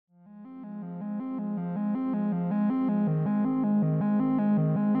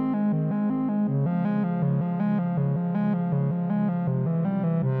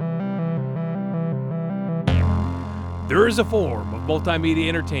There is a form of multimedia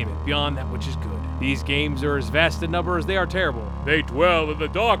entertainment beyond that which is good. These games are as vast in number as they are terrible. They dwell in the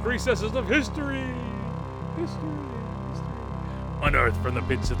dark recesses of history. Unearthed from the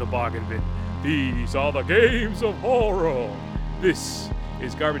pits of the bargain bin. These are the games of horror. This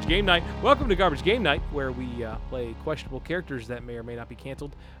is Garbage Game Night. Welcome to Garbage Game Night, where we play questionable characters that may or may not be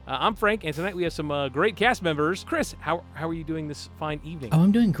canceled. I'm Frank, and tonight we have some great cast members. Chris, how are you doing this fine evening? Oh,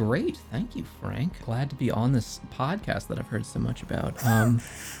 I'm doing great. Thank you, Frank. Glad to be on this podcast that I've heard so much about.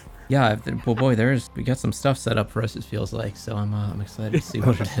 Yeah, we got some stuff set up for us, it feels like, so I'm excited to see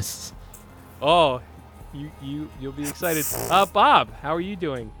what it is. Oh, you'll be excited. Bob, how are you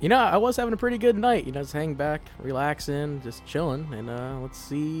doing? You know, I was having a pretty good night. You know, just hanging back, relaxing, just chilling, and let's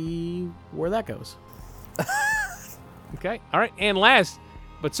see where that goes. Okay, all right. And last,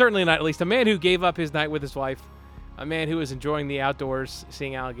 but certainly not least, a man who gave up his night with his wife, a man who was enjoying the outdoors,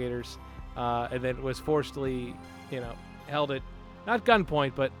 seeing alligators, and then was forcibly, held at not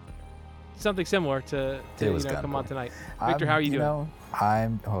gunpoint, but something similar to come on tonight. Victor, how are you doing?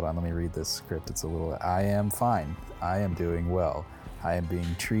 Hold on, let me read this script. I am fine. I am doing well. I am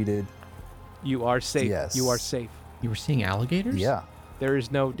being treated. You are safe. Yes. You are safe. You were seeing alligators? Yeah. There is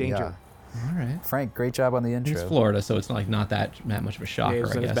no danger. Yeah. All right. Frank, great job on the intro. It's Florida, so it's not that much of a shocker, Yeah,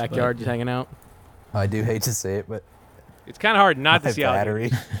 he's in I his guess. backyard, just hanging out. I do hate to say it, but It's kind of hard not to my see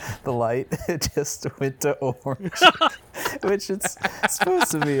alligators. battery, the light, it just went to orange, which it's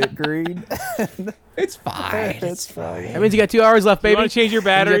supposed to be at green. It's fine. It's fine. That means you got 2 hours left, baby. You want to change your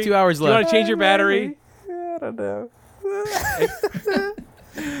battery? You got 2 hours You want left. to change your battery? I don't know.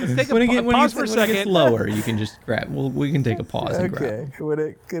 Let's take When a pause for a it gets second. lower, you can just grab. Well, we can take a pause and grab.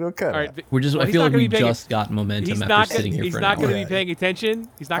 Okay, it'll cut All right. out. I he's feel not like gonna we be paying- just got momentum He's after not. sitting here He's for an not hour. going to be paying attention.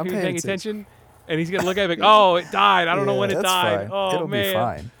 He's not I'm going to be paying paying attention, and he's going to look at it like, "Oh, it died. I don't know when it that's died. Fine. Oh It'll man. be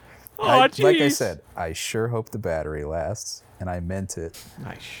fine. Oh Like I jeez. said, I sure hope the battery lasts, and I meant it.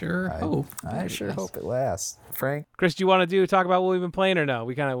 I sure hope. I sure hope it lasts. Frank? Chris, do you want to talk about what we've been playing or no?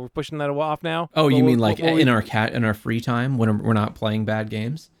 We're pushing that off now. Oh, you mean like what we- in our free time when we're not playing bad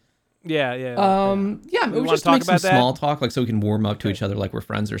games? Yeah. Yeah, wanna we just talk make some about that? small talk, like so we can warm up to each other like we're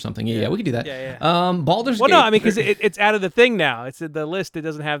friends or something. Yeah, we can do that. Yeah. Baldur's Well, Gate. no, I mean because it's out of the thing now. It's the list. It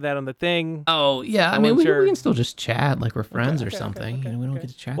doesn't have that on the thing. Oh yeah, I wasn't mean we sure. can still just chat like we're friends or something. You know, we don't get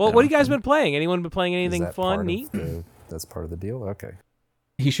to chat. Well, that what have you guys often. been playing? Anyone been playing Is anything that fun, part neat? of that's part of the deal? Okay.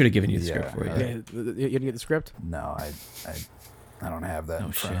 He should have given you the script Yeah, for you. alright. You didn't get the script? No, I don't have that Oh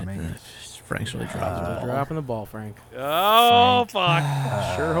in shit! front of me. Frank's really dropped. Dropping the ball, Frank. Oh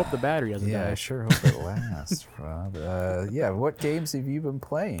fuck! Sure hope the battery doesn't Yeah, die. I sure hope it lasts, Rob. What games have you been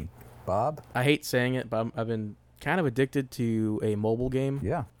playing, Bob? I hate saying it, but I've been kind of addicted to a mobile game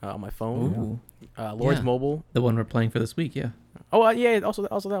Yeah. on my phone. Ooh, Lord's Yeah. Mobile. the one we're playing for this week. Yeah. Oh, yeah, also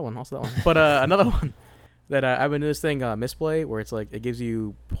that one. But another one that I've been doing this thing, Misplay, where it's like it gives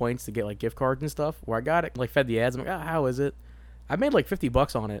you points to get like gift cards and stuff. Where I got it, like fed the ads. I'm like, how is it? I made like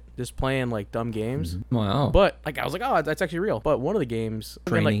 $50 on it just playing like dumb games. Wow. But like I was like, oh, that's actually real. But one of the games,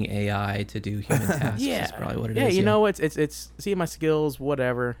 I mean, Training AI to do human tasks yeah, is probably what it is. yeah, you know, it's seeing my skills,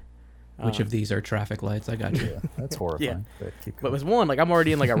 whatever. Which of these are traffic lights? I got you. Yeah, that's horrifying. But keep But going. with one, like I'm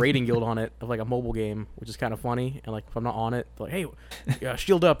already in like a rating guild on it of like a mobile game, which is kind of funny. And like if I'm not on it, they're like, hey,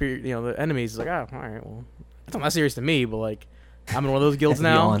 shield up your, the enemies. It's like, oh, all right, well, it's not that serious to me, but like I'm in one of those guilds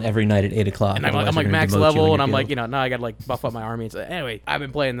now. On every night at 8:00. And I'm like max level, and I'm like, now I gotta like buff up my army. So anyway, I've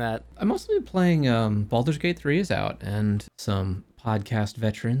been playing that. I'm also been playing Baldur's Gate 3 is out, and some podcast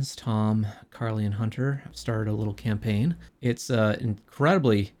veterans, Tom, Carly, and Hunter, have started a little campaign. It's an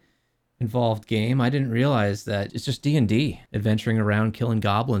incredibly involved game. I didn't realize that it's just D&D, adventuring around, killing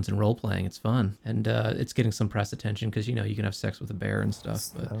goblins, and role-playing. It's fun, and it's getting some press attention because, you can have sex with a bear and stuff.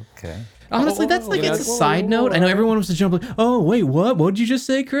 But Okay. honestly, that's like, it's a side note. I know everyone wants to jump like, oh, wait, what? What did you just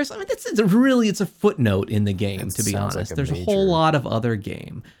say, Chris? I mean, it's a footnote in the game, to be sounds honest. like a There's a major- whole lot of other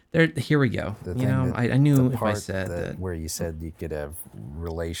game. Here we go. The thing that- I knew the if I part said that. where you said you could have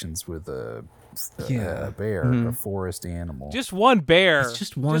relations with a Yeah. bear, a forest animal. Just one bear. It's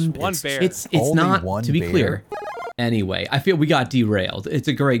just one bear. It's Only not, one to be bear? clear. Anyway, I feel we got derailed. It's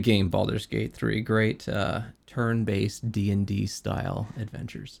a great game, Baldur's Gate 3. Great turn-based D&D style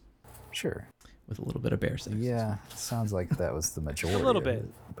adventures Sure. with a little bit of bear sex. Yeah, sounds like that was the majority. little of bit. it,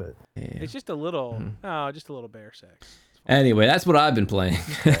 but Yeah. It's just a little. Oh, just a little bear sex. Anyway, that's what I've been playing.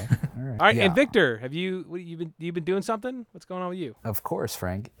 okay. All right. All right, Yeah, and Victor, have you been doing something? What's going on with you? of course,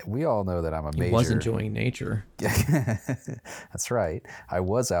 Frank. We all know that I'm a He major. was enjoying nature. That's right. I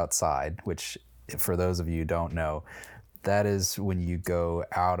was outside, which, for those of you who don't know, that is when you go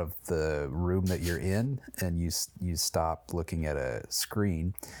out of the room that you're in and you stop looking at a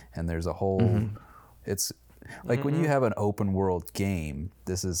screen, and there's a whole. It's Like when you have an open world game,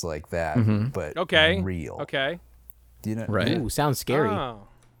 this is like that, but real. Okay. Do you know? Right. Ooh, sounds scary. Oh.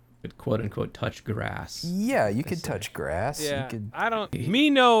 Could quote unquote touch grass. Yeah, you could touch grass. Yeah. You could, I don't. Me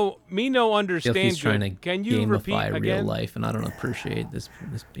no understand. He's trying to Can you repeat gamify again? real life, and I don't appreciate this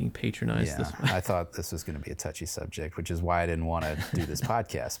being patronized this way. I thought this was going to be a touchy subject, which is why I didn't want to do this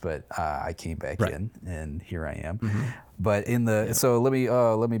podcast. But I came back in, and here I am. But so let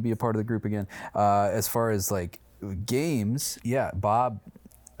me be a part of the group again. As far as like games, Bob,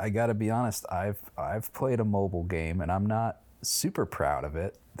 I got to be honest. I've played a mobile game, and I'm not super proud of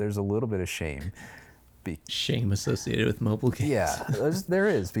it. There's a little bit of shame. Shame associated with mobile games. Yeah, there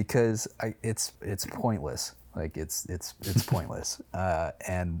is, because it's pointless. Like it's pointless.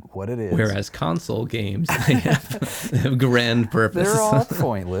 And what it is. Whereas console games, they have grand purpose. They're all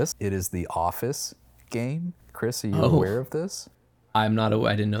pointless. It is the Office game. Chris, are you aware of this? I'm not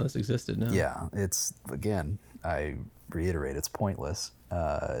aware. I didn't know this existed. No. Yeah, it's, again, I reiterate, it's pointless.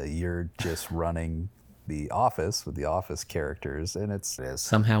 You're just running the office with the Office characters, and it's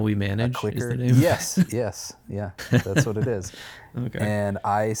Somehow We Manage. clicker. Is the name? Yes, yeah, that's what it is. Okay. And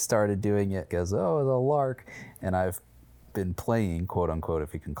I started doing it because, it's a lark, and I've been playing, quote unquote,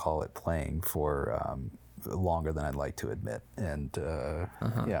 if you can call it playing, for longer than I'd like to admit. And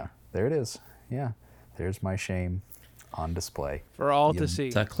yeah, there it is. Yeah, there's my shame on display for all to see.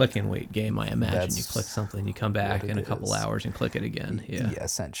 It's a click and wait game, I imagine. That's You click something, you come back in a couple hours and click it again. Yeah.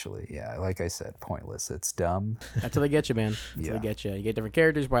 Essentially. Yeah, like I said, pointless. It's dumb. That's how they get you, man. That's how Yeah. they get you. You get different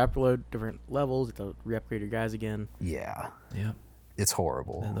characters, by upload different levels. You have to re-upgrade your guys again. Yeah, Yep. it's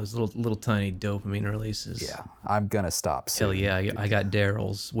horrible. And those little tiny dopamine releases. Yeah, I'm gonna stop soon. Hell yeah, I got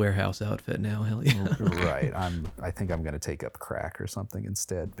Daryl's warehouse outfit now. Hell yeah. Right. I think I'm gonna take up crack or something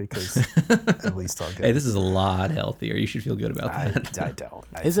instead, because at least I'll get. Hey, this is a lot healthier. You should feel good about that. I don't.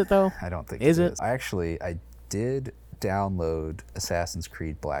 Is it though? I don't think Is it it? is. I did download Assassin's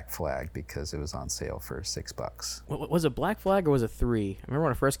Creed Black Flag because it was on sale for $6. Was it Black Flag or was it 3? I remember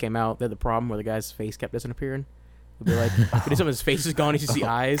when it first came out, they had the problem where the guy's face kept disappearing. It'd be like, pretty soon his face is gone, you see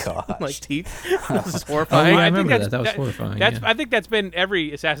eyes, like teeth. This is horrifying. I think remember that's- that was horrifying. That's yeah. I think that's been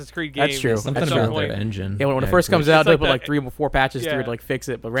every Assassin's Creed game. That's true. at Something some about point. their engine. Yeah, when it first comes glitched. out, they like put the- like 3 or 4 patches through Yeah. it to like fix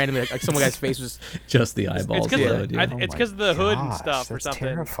it, but randomly like some guy's face was. Just the It's eyeballs because load. Yeah. it's because of the hood and Gosh, stuff or that's something.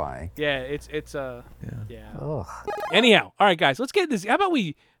 terrifying. Yeah, it's Yeah. Ugh. Anyhow, all right, guys, let's get this. How about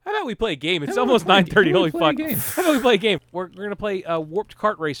we play a game? It's How about almost we play a 9:30. game? Holy How about fuck! we play a game? How about we play a game? We're gonna play Warped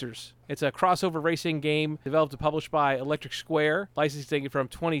Kart Racers. It's a crossover racing game developed and published by Electric Square, licensing it from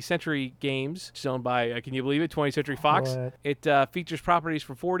 20th Century Games, which is owned by can you believe it, 20th Century Fox. What? It features properties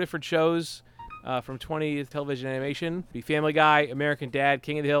from 4 different shows. From 20th Television Animation, The Family Guy, American Dad,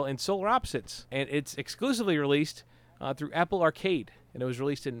 King of the Hill, and Solar Opposites. And it's exclusively released through Apple Arcade. And it was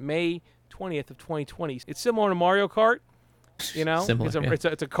released in May 20th of 2020. It's similar to Mario Kart. You know, Similar, yeah. it's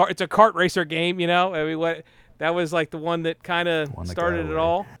a kart racer game. You know, I mean, that was like the one that kind of One that started got it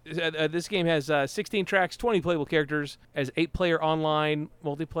away. all. This game has 16 tracks, 20 playable characters, has 8-player online,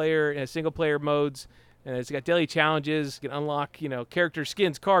 multiplayer, and single-player modes, and it's got daily challenges. You can unlock, character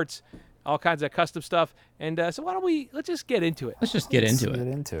skins, carts, all kinds of custom stuff. And so let's just get into it. Let's just get into Let's it.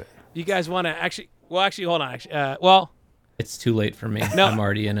 Get into it. You guys want to actually? Well, actually, hold on. It's too late for me. No. I'm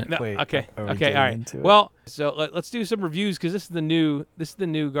already in it. No, Wait, okay, are we okay, getting all right. into it? Well, so let's do some reviews because this is the new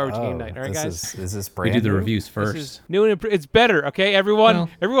garbage game night. All right, guys. Is this We brand do the new? reviews This first. is new and it's better. Okay, everyone, Well,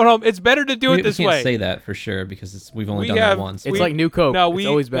 everyone home. It's better to do it we this can't way. say that for sure because we've only We done have- that once. It's We- like new Coke. no, It's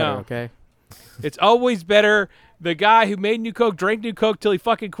always better. no. Okay. It's always better. The guy who made New Coke drank New Coke till he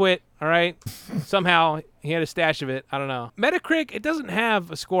fucking quit. All right. Somehow he had a stash of it. I don't know. Metacritic. It doesn't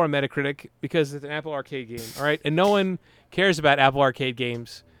have a score on Metacritic because it's an Apple Arcade game. All right, and no one cares about Apple Arcade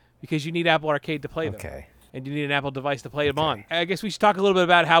games because you need Apple Arcade to play them. Okay. And you need an Apple device to play them on. I guess we should talk a little bit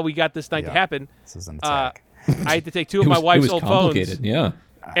about how we got this night to Yeah. happen. This is an Uh, attack. I had to take 2 of It my was- wife's it was old phones. complicated. Yeah.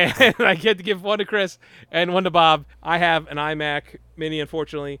 And I get to give one to Chris and one to Bob. I have an iMac Mini,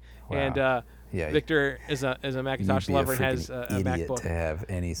 unfortunately, Wow. and Yeah, Victor is a You'd Macintosh be lover and a has freaking a idiot MacBook. to have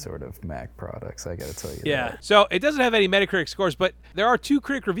any sort of Mac products. I got to tell you. Yeah, that. so it doesn't have any Metacritic scores, but there are 2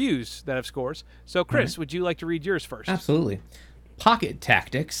 critic reviews that have scores. So, Chris, would you like to read yours first? Absolutely. Pocket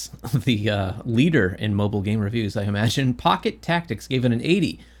Tactics, the leader in mobile game reviews, I imagine. Pocket Tactics gave it an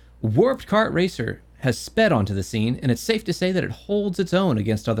 80. Warped Kart Racer has sped onto the scene, and it's safe to say that it holds its own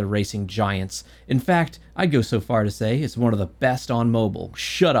against other racing giants. In fact, I'd go so far to say it's one of the best on mobile.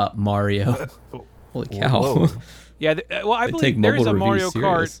 Shut up, Mario. Holy cow. Whoa. Yeah, well, I They believe take there is mobile a Mario reviews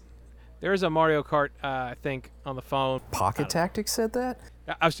Kart. serious. There is a Mario Kart, I think, on the phone. Pocket Tactics said that?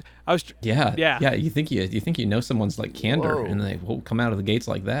 I was. Yeah. Yeah. You think you know someone's like candor, Whoa. and they will come out of the gates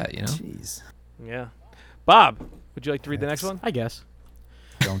like that, you know? Jeez. Yeah. Bob, would you like to read the next one? I guess.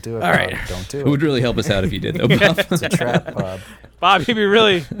 Don't do it. All Bob. right. Don't do It would it. really help us out if you did, though, Bob. It's a trap, Bob. Bob, you'd be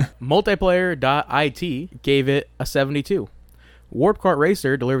really. Multiplayer.it gave it a 72. Warp Kart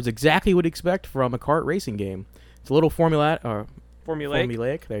Racer delivers exactly what you expect from a kart racing game. It's a little formulaic.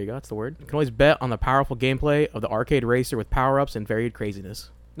 There you go. That's the word. You can always bet on the powerful gameplay of the arcade racer with power-ups and varied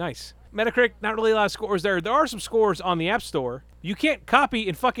craziness. Nice. Metacritic, not really a lot of scores there. There are some scores on the App Store. You can't copy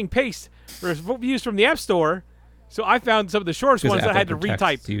and fucking paste reviews from the App Store. So I found some of the shortest ones that I had to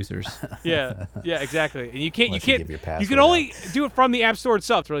retype. Users. Yeah, exactly. And you can't, Unless you you can't, give your you can password only do it from the App Store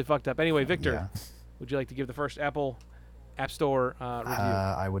itself. It's really fucked up. Anyway, Victor, Yeah. would you like to give the first Apple App Store review?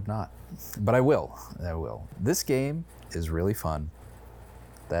 I would not, but I will. I will. This game is really fun.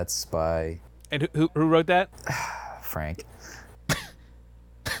 That's by And who wrote that? Frank.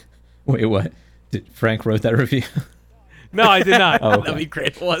 Wait, what? Did Frank wrote that review? No, I did not. Oh, okay. That'd be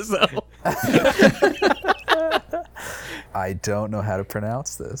great. It was though. I don't know how to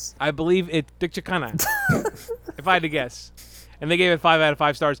pronounce this. I believe it Dikchakana, if I had to guess. And they gave it 5 out of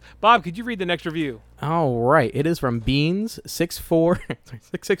 5 stars. Bob, could you read the next review? All right. It is from Beans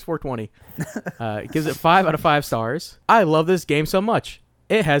 66420. It gives it 5 out of 5 stars. I love this game so much.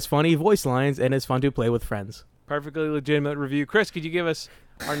 It has funny voice lines and is fun to play with friends. Perfectly legitimate review. Chris, could you give us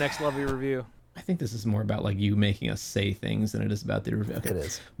our next lovely review? I think this is more about like you making us say things than it is about the review. Okay. It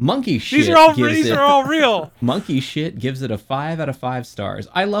is. Monkey Shit. These are all real. Monkey Shit gives it a 5 out of 5 stars.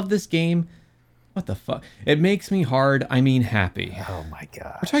 I love this game. What the fuck? It makes me happy. Oh my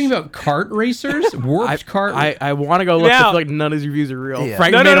god. We're talking about kart racers, warped kart. I want to go look. Now- I feel like none of these reviews are real. Yeah.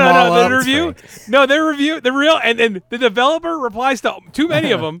 Frank No, made them all no. up. The review, no, their review, they're real, and the developer replies to too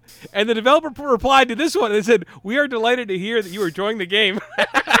many of them, and the developer replied to this one and said, "We are delighted to hear that you are enjoying the game."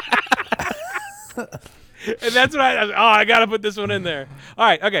 And that's what I got to put this one in there. All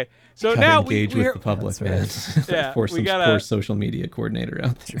right, okay. So Gotta now engage we with the public, man. Yeah, Force we some gotta- poor social media coordinator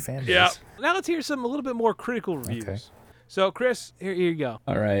out It's there. your fan base. yeah. Now let's hear some a little bit more critical reviews. Okay. So Chris, here you go.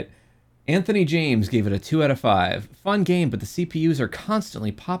 All right. Anthony James gave it a 2 out of 5. Fun game, but the CPUs are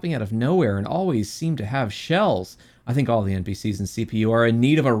constantly popping out of nowhere and always seem to have shells. I think all the NPCs in CPU are in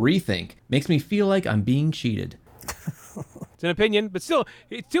need of a rethink. Makes me feel like I'm being cheated. It's an opinion, but still,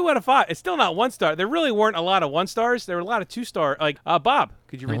 it's 2 out of 5. It's still not 1 star. There really weren't a lot of 1 stars. There were a lot of 2 star. Like Bob,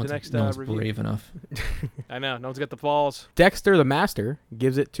 could you read the next no one's review? brave enough. I know, no one's got the balls. Dexter the Master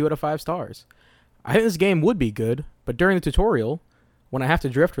gives it 2 out of 5 stars. I think this game would be good, but during the tutorial, when I have to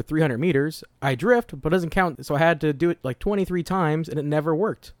drift for 300 meters, I drift, but it doesn't count, so I had to do it like 23 times, and it never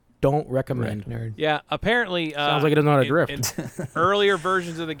worked. Don't recommend. Nerd. Yeah, apparently. Sounds like it doesn't know how to drift. In earlier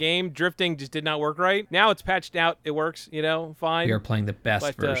versions of the game, drifting just did not work right. Now it's patched out. It works, fine. We are playing the best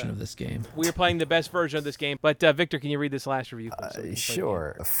But, version of this game. We are playing the best version of this game. But Victor, can you read this last review? Please, so we can play the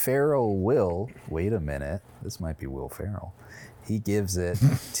Sure. Farrell Will. Wait a minute. This might be Will Farrell. He gives it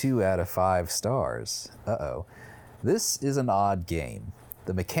 2 out of 5 stars. Uh-oh. This is an odd game.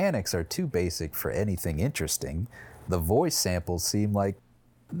 The mechanics are too basic for anything interesting. The voice samples seem like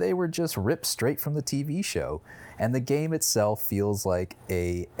they were just ripped straight from the TV show. And the game itself feels like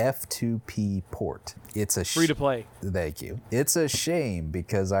a F2P port. It's a Free to play. Thank you. It's a shame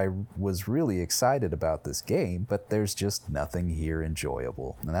because I was really excited about this game, but there's just nothing here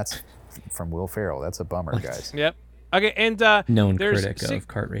enjoyable. And that's from Will Ferrell. That's a bummer, guys. Yep. Okay, and Known there's critic of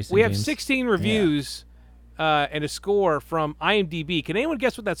kart racing we have games. 16 reviews and a score from IMDb. Can anyone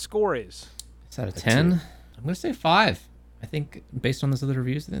guess what that score is? Is that a 10? I'm going to say 5. I think based on those other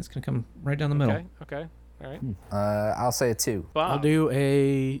reviews, I think it's going to come right down the middle. Okay. All right. I'll say a 2. Bob, I'll do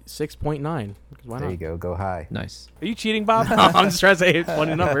a 6.9. Why There not? you go high. Nice. are you cheating, Bob? I'm just trying to say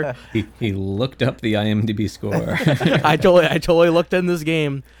one number. He looked up the IMDb score. I totally looked in this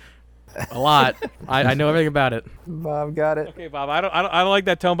game a lot. I know everything about it. Bob got it. Okay, Bob. I don't like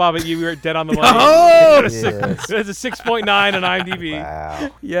that tone, Bob. But you were dead on the money. Oh! It's a 6.9 on IMDb.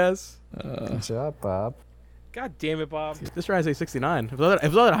 Wow. Yes. Good job, Bob. God damn it, Bob. Just trying to say 69. If it was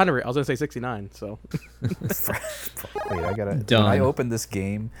at 100, I was going to say 69. So Wait, I gotta. Done. When I opened this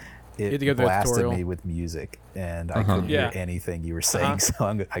game, had to it go through the blasted tutorial. me with music, and I couldn't hear Yeah. anything you were saying, so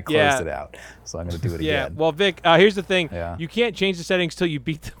I closed Yeah. it out. So I'm gonna do it Yeah. again. Well, Vic, here's the thing. Yeah. You can't change the settings till you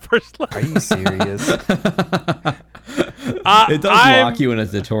beat the first level. Are you serious? It does lock you in a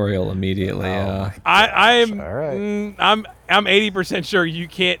tutorial immediately. I'm All right. I'm 80% sure you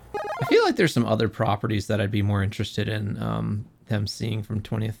can't. I feel like there's some other properties that I'd be more interested in them seeing from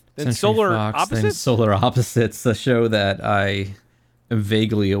 20th Than Century Solar Fox than Opposites? Solar Opposites, a show that I am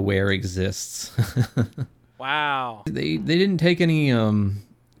vaguely aware exists. Wow. They didn't take any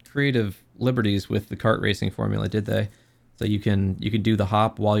creative liberties with the kart racing formula, did they? So you can do the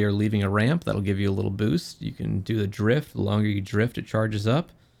hop while you're leaving a ramp. That'll give you a little boost. You can do the drift. The longer you drift, it charges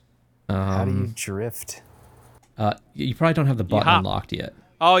up. How do you drift? You probably don't have the button unlocked yet.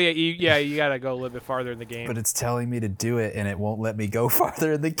 Oh yeah, you gotta go a little bit farther in the game. But it's telling me to do it, and it won't let me go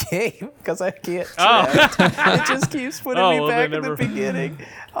farther in the game because I can't drift. It just keeps putting me back in the beginning.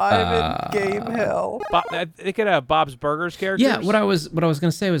 I'm in game hell. They could have Bob's Burgers characters. Yeah, what I was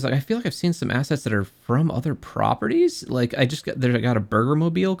gonna say was like I feel like I've seen some assets that are from other properties. Like I got a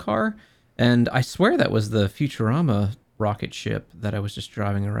Burgermobile car, and I swear that was the Futurama rocket ship that I was just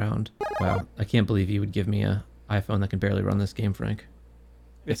driving around. Wow, I can't believe you would give me a iPhone that can barely run this game, Frank.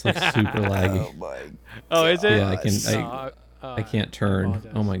 It's like super laggy. Oh my. Oh, is it? Yeah, I can't turn.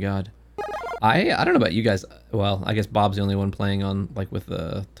 Oh my god. I don't know about you guys. Well, I guess Bob's the only one playing on like with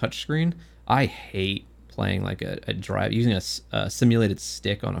the touch screen. I hate playing like a drive using a simulated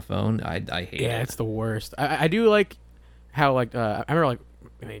stick on a phone. I hate it. Yeah, it's the worst. I do like how like I remember like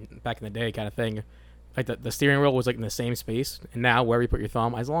I mean back in the day kind of thing. Like the steering wheel was like in the same space, and now wherever you put your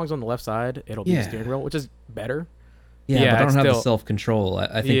thumb, as long as on the left side, it'll be the steering wheel, which is better. Yeah, but I don't have the self-control.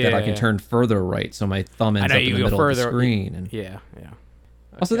 I think that I can turn further right, so my thumb ends up in the middle of the screen. And yeah.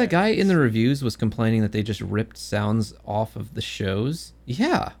 Also, that guy in the reviews was complaining that they just ripped sounds off of the shows.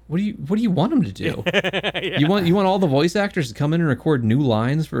 Yeah, what do you want them to do? Yeah. You want all the voice actors to come in and record new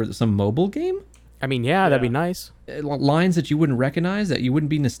lines for some mobile game? I mean, yeah, that'd be nice. Lines that you wouldn't recognize, that you wouldn't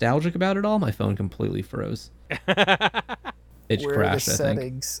be nostalgic about at all. My phone completely froze. It crashed, I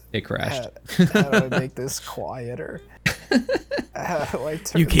think. It crashed. How do I make this quieter?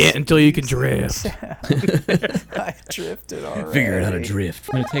 You can't until you can drift. I drifted already. Figure out how to drift.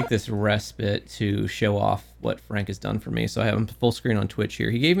 I'm going to take this respite to show off what Frank has done for me. So I have him full screen on Twitch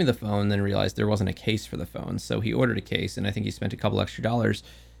here. He gave me the phone, then realized there wasn't a case for the phone. So he ordered a case, and I think he spent a couple extra dollars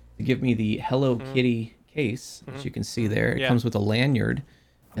to give me the Hello Kitty case, which you can see there. It comes with a lanyard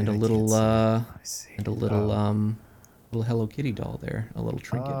and a little little Hello Kitty doll there, a little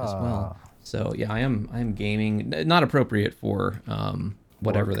trinket as well. So yeah, I am gaming. Not appropriate for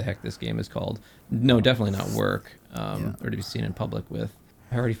whatever the heck this game is called. No, definitely not work or to be seen in public with.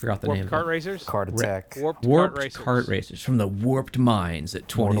 I already forgot the name. Kart Racers? Kart Attack. Warped Kart Racers from the Warped Minds at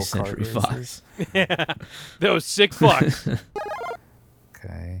 20th Century Fox. Yeah, those sick fucks.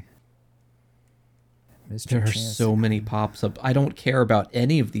 Okay. There are so many pops up. I don't care about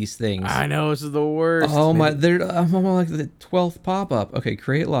any of these things. I know, this is the worst. Oh my, I'm on like the 12th pop up. Okay,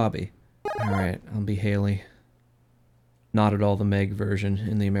 create lobby. All right, I'll be Haley. Not at all the Meg version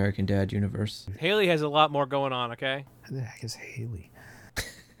in the American Dad universe. Haley has a lot more going on, okay? Who the heck is Haley?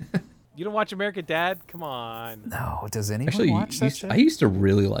 You don't watch American Dad? Come on. No, does anyone watch that show? I used to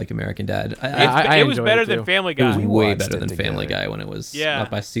really like American Dad. It was better than Family Guy. It was way better than Family Guy when it was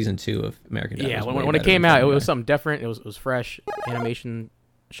by season 2 of American Dad. Yeah, when it came out, it was something different. It was fresh. Animation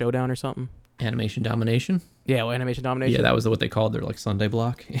Showdown or something. Animation Domination? Yeah, Animation Domination. Yeah, that was what they called their like Sunday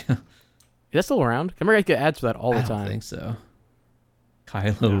block. Yeah. Is that still around? I remember I get ads for that all the time. I think so.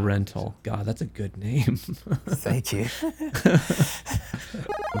 Kylo Rental. God, that's a good name. Thank you.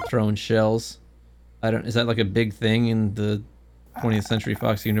 I'm throwing shells. Is that like a big thing in the 20th Century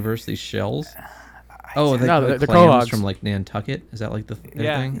Fox universe, these shells? Oh, the clams from like Nantucket? Is that like the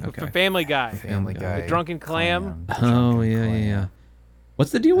thing? Okay. For Family Guy. Family Guy. The drunken clam. Oh, yeah.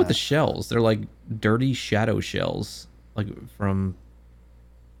 What's the deal with the shells? They're like dirty shadow shells. Like from...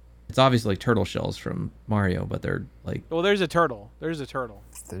 It's obviously like turtle shells from Mario, but they're like... Well, there's a turtle. There's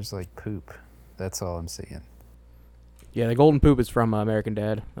like poop. That's all I'm seeing. Yeah, the golden poop is from American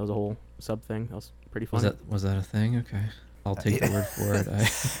Dad. That was a whole sub thing. That was pretty funny. Was that a thing? Okay. I'll take your word for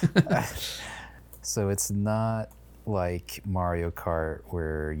it. So it's not like Mario Kart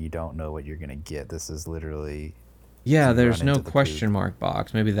where you don't know what you're going to get. This is literally... Yeah, there's no question mark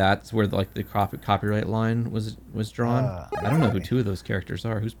box. Maybe that's where like the copyright line was drawn. I don't know who two of those characters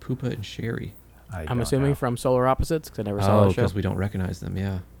are. Who's Poopa and Sherry? I'm assuming from Solar Opposites because I never saw that show. Because we don't recognize them.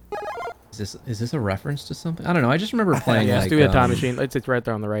 Yeah. Is this a reference to something? I don't know. I just remember playing. Let's do a Time Machine. It's right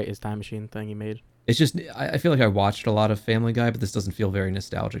there on the right. His Time Machine thing he made. It's just I feel like I watched a lot of Family Guy, but this doesn't feel very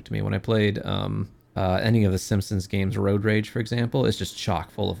nostalgic to me. When I played any of the Simpsons games, Road Rage, for example, it's just chock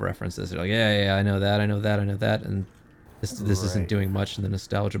full of references. They're like, yeah, I know that, and this isn't doing much in the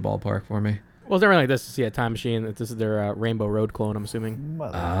nostalgia ballpark for me. Well, it's not really like this. Yeah, Time Machine. This is their Rainbow Road clone, I'm assuming.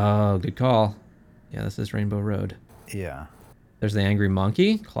 Oh, good call. Yeah, this is Rainbow Road. Yeah. There's the Angry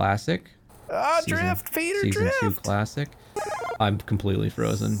Monkey, classic. Drift, Peter, Season drift. 2 classic. I'm completely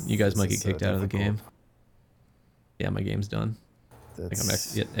frozen. You guys might get kicked out of the game. Yeah, my game's done. I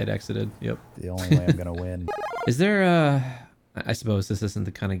think it exited. Yep. The only way I'm gonna win. Is there I suppose this isn't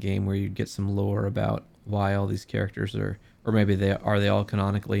the kind of game where you'd get some lore about why all these characters are, or maybe they all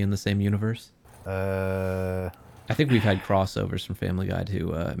canonically in the same universe. I think we've had crossovers from Family Guy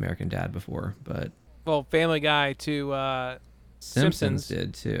to American Dad before, but Well, Family Guy to Simpsons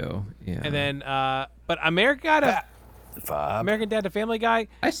did too. Yeah, and then but American Dad to Family Guy.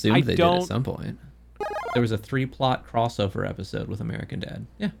 I assumed they did at some point. There was a 3-plot crossover episode with American Dad.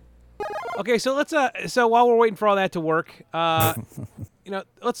 Yeah. Okay, so let's so while we're waiting for all that to work,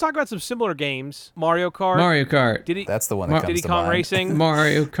 let's talk about some similar games. Mario Kart. That's the one that comes Diddy to Kong mind. Racing.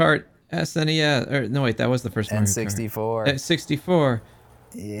 Mario Kart SNES. Or no, wait, that was the first Mario N64. Kart. 64.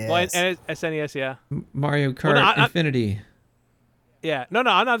 Yes. Well, and SNES, yeah. Mario Kart Infinity. Yeah. No,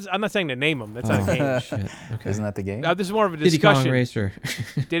 I'm not saying to name them. That's not a game. Shit. Okay. Isn't that the game? This is more of a Diddy discussion. Kong Racer.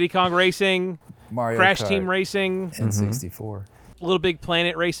 Diddy Kong Racing. Mario Crash Kart. Team Racing. N64. Little Big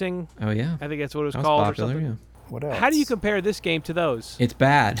Planet Racing. Oh yeah. I think that's what it was That called popular, or something. yeah. What else? How do you compare this game to those? It's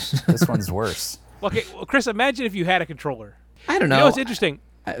bad. This one's worse. Okay, well, Chris, imagine if you had a controller. I don't know. You know what's interesting?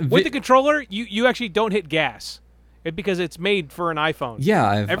 With the controller, you actually don't hit gas. Because it's made for an iPhone.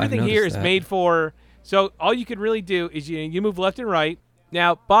 Yeah, Everything I've here is noticed that. made for. So all you could really do is you move left and right.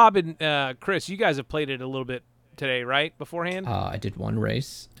 Now, Bob and Chris, you guys have played it a little bit today, right? Beforehand. I did one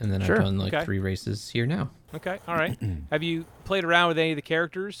race, and then Sure. I've done like Okay. 3 races here now. Okay, all right. Have you played around with any of the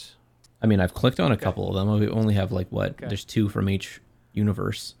characters? I mean, I've clicked on a couple of them. We only have like Okay. There's 2 from each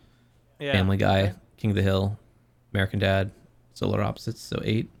universe. Yeah. Family Guy, Okay. King of the Hill, American Dad, Solar Opposites, so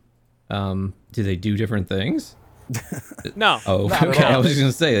 8. Do they do different things? No. Oh, Not at okay. I all. was just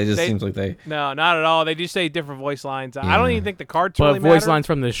gonna say, it just They- seems like they. No, not at all. They just say different voice lines. I Yeah. don't even think the cards But really voice matter. lines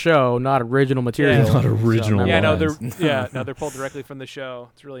from the show, not original material. Not original Yeah, no, lines. they're pulled directly from the show.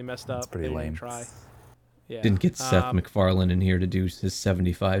 It's really messed up. That's pretty They didn't lame. Try. Yeah. Didn't get Seth Um, MacFarlane in here to do his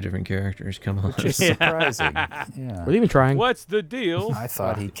 75 different characters. Come on. Which is surprising. Yeah. Were they even trying? What's the deal? I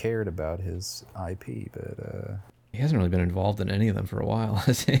thought he cared about his IP, but He hasn't really been involved in any of them for a while,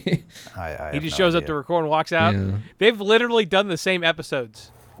 has he? I He have just no shows up idea. to record and walks out. Yeah. They've literally done the same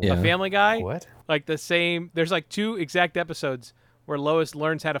episodes. Yeah. A Family Guy, What? like the same. There's like 2 exact episodes where Lois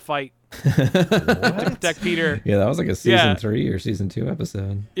learns how to fight What? protect Peter. Yeah, that was like a season Yeah. 3 or season 2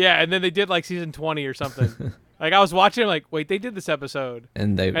 episode. Yeah, and then they did like season 20 or something. Like I was watching, like, wait, they did this episode.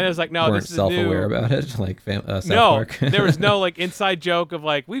 And they And it was like, no, weren't this is self-aware new. about it, like South No, Park. there was no like inside joke of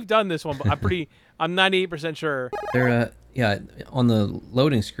like we've done this one, but I'm 98% sure. They're, yeah, on the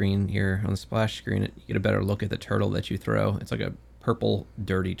loading screen here, on the splash screen, you get a better look at the turtle that you throw. It's like a purple,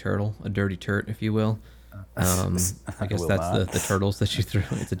 dirty turtle, a dirty turt, if you will. I guess will that's not. the turtles that you throw.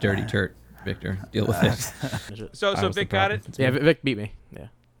 It's a dirty turt, Victor. Deal with it. So I was the Vic got it. problem. Yeah, Vic beat me. Yeah,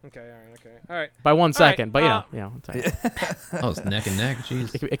 Okay, all right. by 1 All right, second. But you know, it's fine. Oh, it's neck and neck.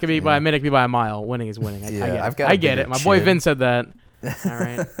 Jeez. It could be by a minute, it could be by a mile. Winning is winning. I Yeah, get it. I've got a I get bigger it. My boy chin. Vin said that. All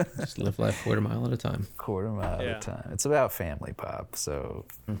right. Just live life quarter mile at a time. quarter mile Yeah. at a time. It's about family pop, so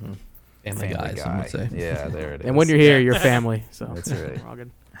Family Guy, some would say. Yeah, there it is. And when you're here, you're family. So That's right. we're all good.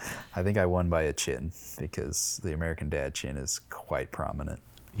 I think I won by a chin because the American Dad chin is quite prominent.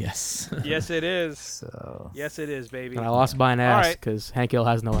 Yes. Yes, it is. So Yes, it is, baby. And I lost by an All ass right. because Hank Hill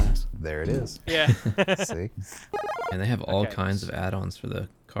has no ass. there it is. Yeah. See? And they have all Okay. kinds of add-ons for the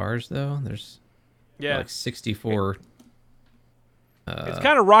cars, though. There's Yeah. like 64. It's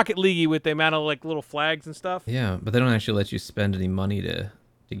kind of Rocket League with the amount of like little flags and stuff. Yeah, but they don't actually let you spend any money to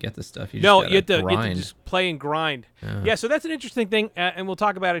get the stuff. You just No, gotta you have to grind. just play and grind. Yeah. Yeah, so that's an interesting thing, and we'll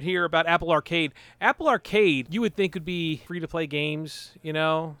talk about it here about Apple Arcade. Apple Arcade, you would think would be free-to-play games, you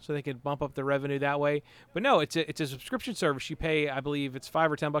know, so they could bump up the revenue that way. But no, it's a subscription service. You pay, I believe, it's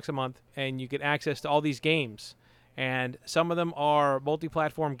 $5 or $10 a month, and you get access to all these games. And some of them are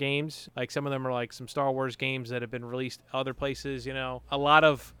multi-platform games. Like some of them are like some Star Wars games that have been released other places, you know. A lot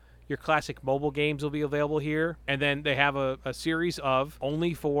of your classic mobile games will be available here. And then they have a series of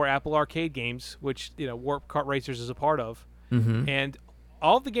only for Apple Arcade games, which, you know, Warp Kart Racers is a part of. Mm-hmm. And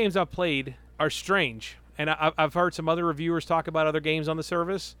all of the games I've played are strange. And I've heard some other reviewers talk about other games on the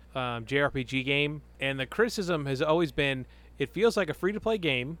service, JRPG game. And the criticism has always been, it feels like a free-to-play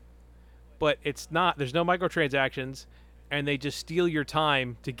game, but it's not. There's no microtransactions, and they just steal your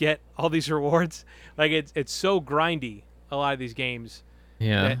time to get all these rewards. Like, it's so grindy, a lot of these games.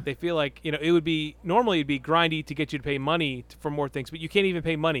 Yeah. That they feel like, you know, it would be normally it'd be grindy to get you to pay money for more things, but you can't even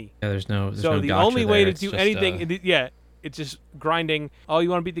pay money. Yeah, there's no So the gotcha only way there. to It's do just, anything, it's just grinding. Oh, you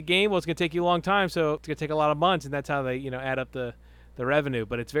want to beat the game? Well, it's gonna take you a long time, so it's gonna take a lot of months, and that's how they, you know, add up the revenue.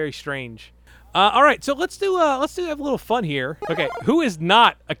 But it's very strange. All right, so let's have a little fun here. Okay, who is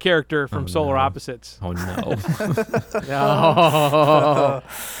not a character from Solar Opposites? Oh no. Oh.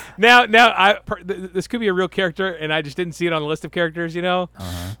 This could be a real character, and I just didn't see it on the list of characters,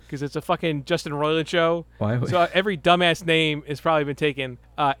 because it's a fucking Justin Roiland show. Why would- So every dumbass name has probably been taken.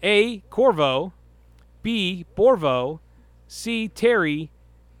 A. Corvo, B. Borvo, C. Terry,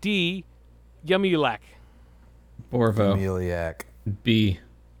 D. Yumulak. Borvo. Ameliac. B.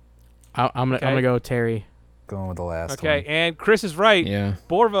 I'm gonna go Terry. Going with the last Okay, one. and Chris is right. Yeah.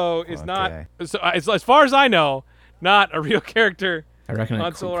 Borvo is not, Okay. so, as far as I know, not a real character. I recognize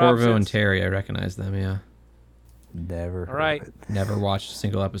On Solar Corvo and Opposites. Terry. I recognize them. Yeah. Never. All right. Heard of it. Never watched a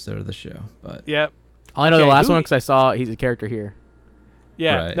single episode of the show, but Yep. I know the Okay, last who- one because I saw he's a character here.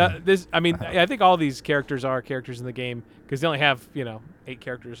 Yeah. Right. I think all these characters are characters in the game because they only have 8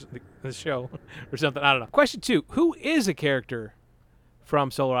 characters in the show or something. I don't know. Question 2: Who is a character from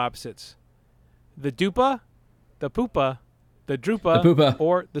Solar Opposites? The Dupa, the Poopa, the Drupa, The Poopa.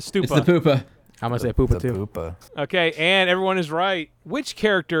 or the Stupa? it's the Poopa. I'm gonna say Poopa The too. Poopa. Okay, and everyone is right. Which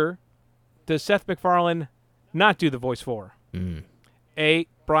character does Seth MacFarlane not do the voice for? A.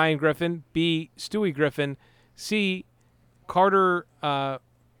 Brian Griffin, B. Stewie Griffin, C. Carter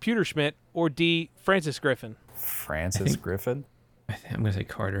Pewterschmidt, or D. Francis Griffin? Francis Griffin. I'm gonna say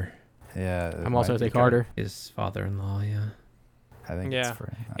Carter. Yeah. it I'm also might gonna say be Carter. His father-in-law. Yeah. I think Yeah. it's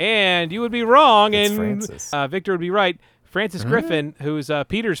And you would be wrong, It's and Francis. Victor would be right. Francis Griffin, who's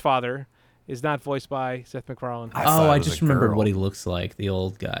Peter's father, is not voiced by Seth MacFarlane. I thought Oh, it I was just a remembered girl. what he looks like. The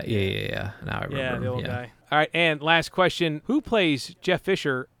old guy. Yeah. Now I remember. Yeah, him. the old yeah. guy. All right, and last question: Who plays Jeff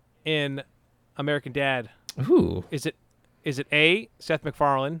Fisher in American Dad? Ooh. Is it A. Seth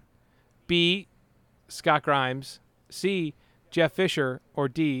MacFarlane, B. Scott Grimes, C. Jeff Fisher, or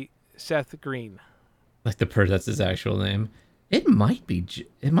D. Seth Green? Like that's his actual name. It might be.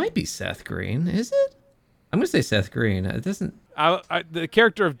 It might be Seth Green. Is it? I'm gonna say Seth Green. It doesn't. The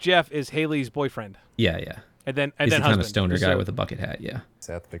character of Jeff is Haley's boyfriend, Yeah. and then He's the husband. kind of stoner guy So- with a bucket hat. Yeah.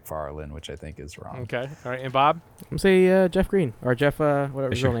 Seth MacFarlane, which I think is wrong. Okay, all right, and Bob, I'm gonna say Jeff Green or Jeff whatever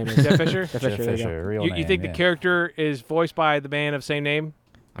his real Fisher. name is. Jeff Fisher. Jeff Jeff Fisher. There you go. Fisher, real You name. think yeah. the character is voiced by the man of same name?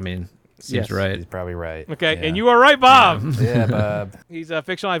 I mean, seems Yes. right. He's probably right. Okay, yeah. and you are right, Bob. Yeah, Bob. He's a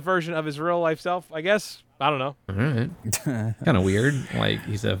fictionalized version of his real life self, I guess. I don't know. All right. Kind of weird. Like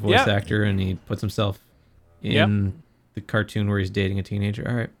he's a voice Yep. actor and he puts himself in the cartoon where he's dating a teenager.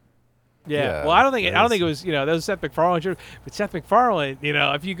 All right. Yeah. Yeah, Well, I don't think that it was that was Seth MacFarlane. But Seth MacFarlane,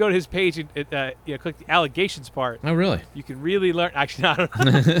 if you go to his page and click the allegations part, Oh, really? you can really learn. Actually, no, I don't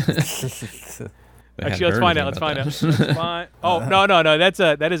know. I Actually, hadn't let's heard find out. anything Let's find about out. that. Let's find. Oh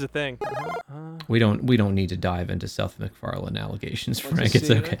no. That is a thing. We don't need to dive into Seth MacFarlane allegations, Let's Frank. just It's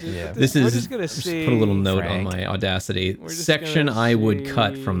see. okay. Yeah. This We're is just gonna just see. put a little note Frank. on my Audacity We're just section. gonna I would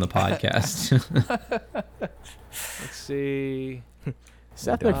cut see. from the podcast. Let's see.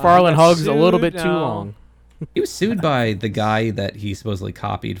 Seth got MacFarlane hugs a little sued bit too now. long. He was sued by the guy that he supposedly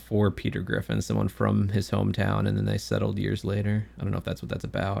copied for Peter Griffin, someone from his hometown, and then they settled years later. I don't know if that's what that's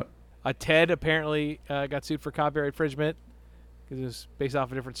about. Ted apparently got sued for copyright infringement because it was based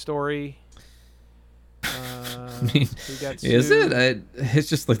off a different story. I mean, He got is sued. it? It's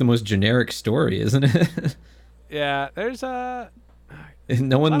just like the most generic story, isn't it? Yeah, there's a.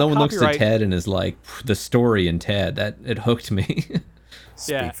 no one Not looks at copyright. Ted and is like the story in Ted that it hooked me.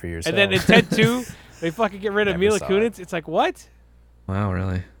 Speak Yeah, for yourself. and then in Ted 2, they fucking get rid of Never Mila saw Kunis. It's like what? Wow,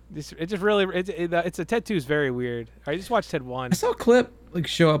 really? It just really it's a Ted 2 is very weird. All right, just watch Ted 1. I saw a clip like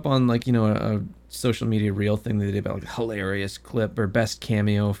show up on like a social media reel thing they did about like hilarious clip or best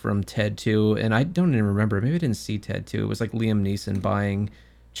cameo from Ted 2, and I don't even remember. Maybe I didn't see Ted 2. It was like Liam Neeson buying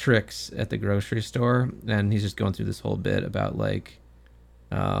tricks at the grocery store, and he's just going through this whole bit about like,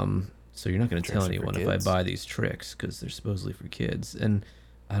 so you're not going to tell Tricks are for anyone if I kids? buy these tricks because they're supposedly for kids, and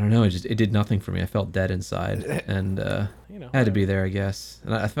I don't know. It did nothing for me. I felt dead inside, and had to be there, I guess.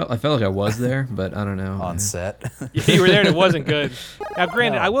 And I felt like I was there, but I don't know. on set. Yeah, you were there and it wasn't good. Now,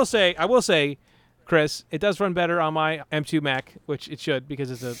 granted, No. I will say, Chris, it does run better on my M2 Mac, which it should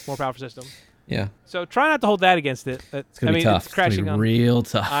because it's a more powerful system. Yeah, So try not to hold that against it. it's gonna be tough. It's crashing it's gonna on. be real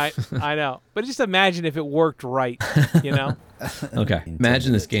tough. I know, but just imagine if it worked right. You know, Okay,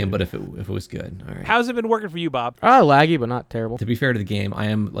 imagine this game, but if it was good. All right. how's it been working for you, Bob? Laggy, but not terrible. To be fair to the game, I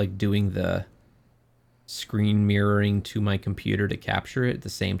am like doing the screen mirroring to my computer to capture it at the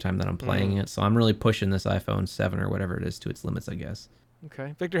same time that I'm playing it. So I'm really pushing this iPhone 7 or whatever it is to its limits, I guess.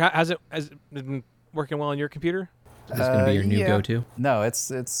 Okay, Victor, has it been working well on your computer? Is this gonna be your new yeah. go-to? No,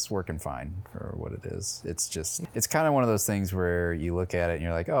 it's working fine for what it is. It's kind of one of those things where you look at it and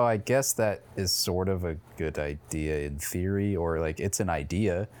you're like, oh, I guess that is sort of a good idea in theory, or like it's an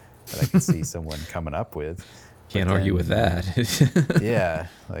idea that I can see someone coming up with. Can't But argue with then, that. Yeah,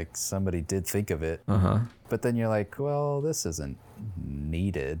 like somebody did think of it. Uh-huh. but then you're like, well, this isn't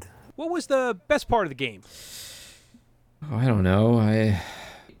needed. What was the best part of the game? Oh, I don't know.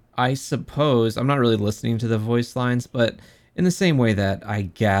 I suppose I'm not really listening to the voice lines, but in the same way that I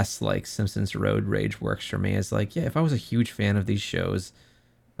guess like Simpsons Road Rage works for me, is like, yeah, if I was a huge fan of these shows,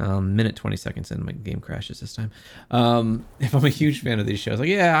 minute 20 seconds in, my game crashes this time. If I'm a huge fan of these shows, like,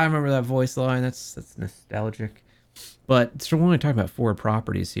 yeah, I remember that voice line. That's nostalgic. But so we're only talking about 4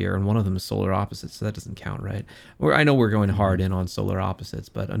 properties here, and one of them is Solar Opposites, so that doesn't count, right? I know we're going hard in on Solar Opposites,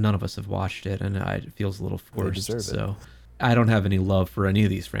 but none of us have watched it, and it feels a little forced. So I don't have any love for any of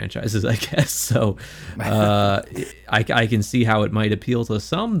these franchises, I guess. So I can see how it might appeal to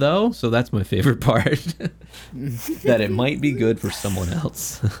some, though. So that's my favorite part. That it might be good for someone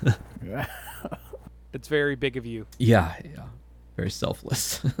else. It's very big of you. Yeah. Very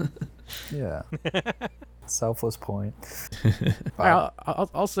selfless. Yeah. Selfless point.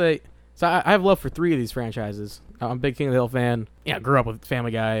 I'll say, so I have love for 3 of these franchises. I'm a big King of the Hill fan. Yeah, I grew up with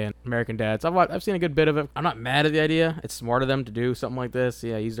Family Guy and American Dad, so I've seen a good bit of it. I'm not mad at the idea. It's smart of them to do something like this.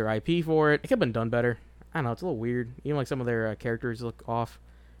 Yeah, use their IP for it. It could have been done better. I don't know, it's a little weird. Even like some of their characters look off.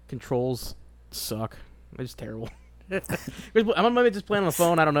 Controls suck. They're just terrible. I'm maybe just playing on the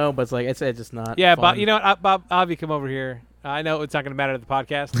phone. I don't know, but it's just not. Yeah, fun. Bob. You know what, Bob? Avi, come over here. I know it's not going to matter to the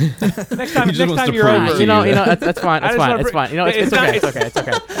podcast. Next time to you're prove over, to that's fine. That's fine. It's fine. You know, it's not- okay. It's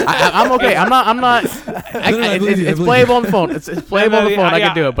okay. I'm okay. I'm not. It's playable on the phone. It's playable on the phone. I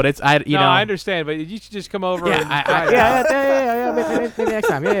can do it, but I understand, but you should just come over. Yeah. Maybe next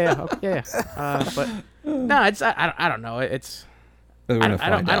time. Yeah. But no, I don't know. It's. We're going to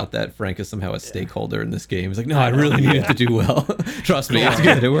find out that Frank is somehow a stakeholder in this game. He's like, no, I really need it to do well. Trust me, it's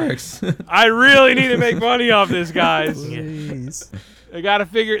good. It works. I really need to make money off this, guys. Please. I got to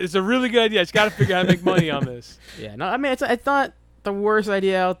figure. It's a really good idea. I just got to figure out how to make money on this. Yeah, no, I mean, it's not the worst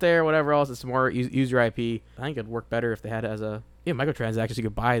idea out there, whatever else. It's more use your IP. I think it'd work better if they had it as a microtransactions. You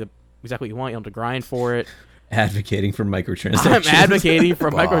could buy exactly what you want. You don't have to grind for it. Advocating for microtransactions. I'm advocating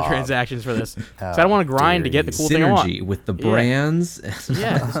for microtransactions for this. So I don't want to grind to get the cool thing I want. Synergy with the brands.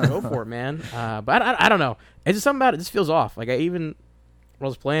 Yeah, just go for it, man. But I don't know. It's just something about it just feels off. Like when I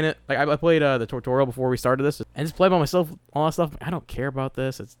was playing it, like I played the tutorial before we started this, and just played by myself, all that stuff. I don't care about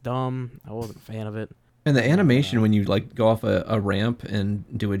this. It's dumb. I wasn't a fan of it. And the animation when you like go off a ramp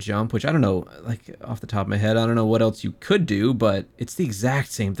and do a jump, which I don't know, like off the top of my head, I don't know what else you could do, but it's the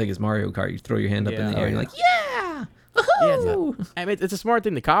exact same thing as Mario Kart. You throw your hand up in the air and you're like, yeah! Woohoo! I mean, it's a smart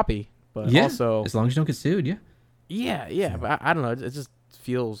thing to copy, but Yeah, also as long as you don't get sued, yeah. Yeah, but I don't know. It just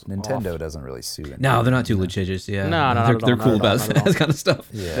feels Nintendo off. doesn't really sue anyone. No, they're not too litigious, yeah. No, they're cool about not at all. that kind of stuff.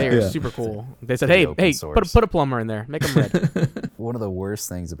 Yeah. They are super cool. They said, Pretty hey, open source. put a plumber in there. Make them red. One of the worst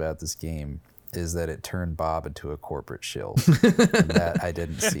things about this game is that it turned Bob into a corporate shill. That I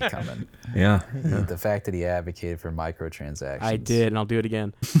didn't see coming. Yeah. The fact that he advocated for microtransactions I did, and I'll do it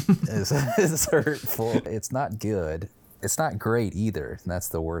again. is hurtful. It's not good. It's not great either. And that's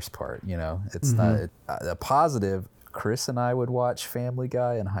the worst part. You know, it's not a positive. Chris and I would watch Family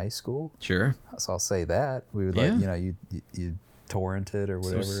Guy in high school. Sure. So I'll say that we would you torrent it or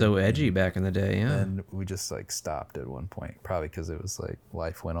whatever. So edgy back in the day, yeah. And we just like stopped at one point, probably because it was like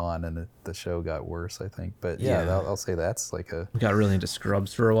life went on and the show got worse, I think. But yeah, I'll say that's like a. We got really into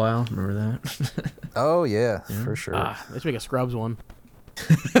Scrubs for a while. Remember that? Oh yeah, for sure. Let's make a Scrubs one.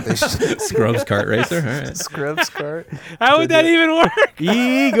 Scrubs kart racer. All right. Scrubs Kart. How would that even work?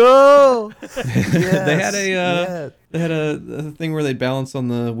 Eagle. They had a thing where they'd balance on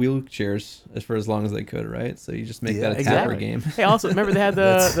the wheelchairs for as long as they could, right? So you just make that a tapper game. Hey, also remember they had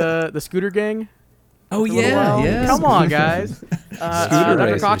the scooter gang. Oh yeah. Come on, guys.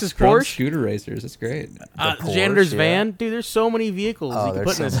 Dr. Cox's Scrubs Porsche. Scooter racers. That's great. The janitor's van. Dude, there's so many vehicles you can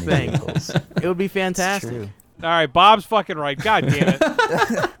put in this thing. It would be fantastic. All right, Bob's fucking right. God damn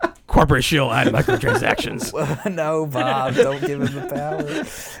it. Corporate shill and microtransactions. No, Bob, don't give him the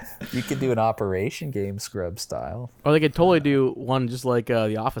power. You could do an Operation game Scrub style. Or they could totally do one just like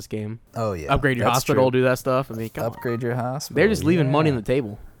the Office game. Oh yeah. Upgrade your hospital, do that stuff. I mean, come on. Upgrade your hospital. They're just leaving money on the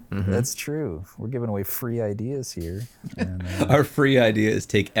table. That's true. We're giving away free ideas here. And, Our free idea is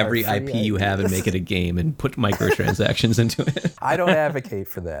take every IP you have and make it a game and put microtransactions into it. I don't advocate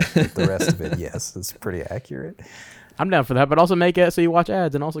for that. But the rest of it, yes, it's pretty accurate. I'm down for that, but also make it so you watch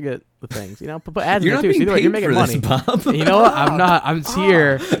ads and also get the things. You know, put ads You're in there not too. So being either way, you're paid making for money. this, Bob. You know what? I'm not. I'm just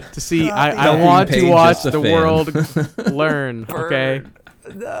here to see. I Not want being to paid, watch just a the fan. world learn. Okay.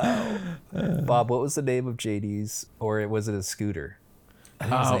 No. Bob, what was the name of JD's, or was it a scooter? I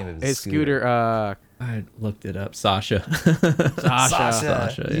think his name His scooter. I looked it up. Sasha. Sasha.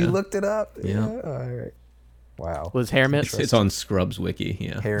 Sasha, You yeah. looked it up? Yeah. All right. Wow. With his hair mitt. It's on Scrubs Wiki.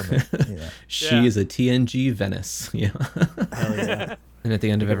 Yeah. Hair mitt. Yeah. She is a TNG Venice. Yeah. Hell yeah. And at the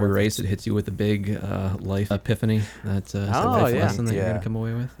end of every race, it hits you with a big life epiphany. That's a life yeah. lesson that you're gonna come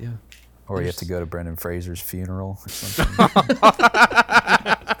away with. Yeah. Or you have to go to Brendan Fraser's funeral or something.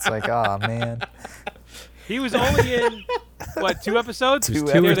 It's like, oh man. He was only in what 2 episodes? Two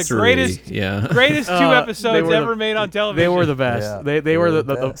They're or the three, greatest yeah. greatest 2 They episodes were ever made on television. They were the best. Yeah, they were the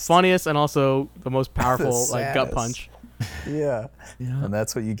best. funniest and also the most powerful like gut saddest. punch. Yeah. Yeah. And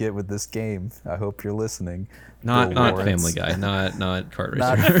that's what you get with this game. I hope you're listening. Not Bill not Lawrence. Family Guy, not Kart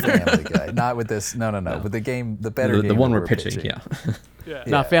Not Racer. Family Guy. Not with this. No. With the game, the better the game. one that we're pitching. Yeah. Yeah.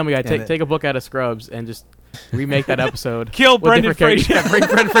 Nah, Family Guy. And Take a book out of Scrubs and just remake that episode. Kill with Brendan different characters. Fraser. Yeah, bring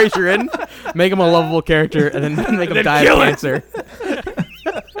Brendan Fraser in, make him a lovable character, and then make him then die of kill him. cancer.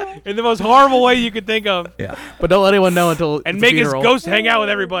 In the most horrible way you could think of. Yeah. But don't let anyone know until And it's make a his funeral. ghost hang out with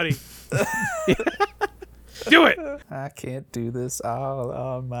everybody. Do it. I can't do this all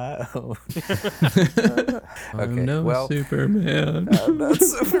on my own. I'm no well, Superman. I'm not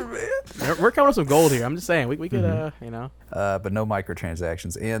Superman. We're coming with some gold here. I'm just saying we could But no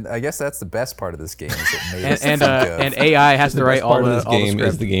microtransactions, and I guess that's the best part of this game. Is it made us and think of- and AI has to The write best all part the of this all the game is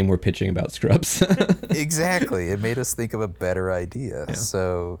script. the game we're pitching about Scrubs. exactly. It made us think of a better idea.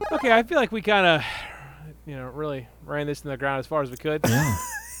 So Okay, I feel like we kind of, really ran this in the ground as far as we could. yeah.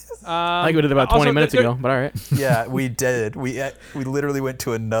 I think we did about Also, 20 minutes there- ago, but all right. yeah, we did. We literally went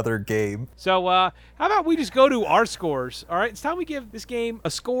to another game. So how about we just go to our scores? All right, it's time we give this game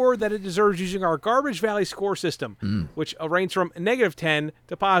a score that it deserves using our Garbage Valley score system, which ranges from -10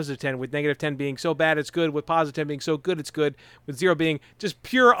 to +10, with -10 being so bad it's good, with +10 being so good it's good, with 0 being just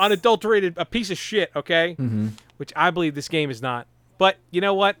pure unadulterated a piece of shit. Okay, which I believe this game is not. But you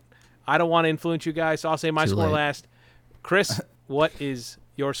know what? I don't want to influence you guys, so I'll say my Too score late. last. Chris, what is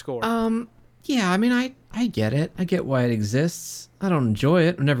your score? Yeah, I mean, I get it. I get why it exists. I don't enjoy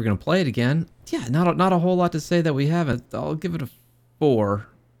it. I'm never gonna play it again. Yeah, not a whole lot to say that we haven't. I'll give it a 4.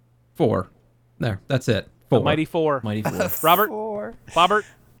 4. There, that's it. 4. Mighty 4. Mighty 4. Robert. Bobbert.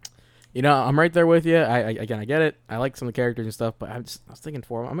 I'm right there with you. I get it. I like some of the characters and stuff, but I was thinking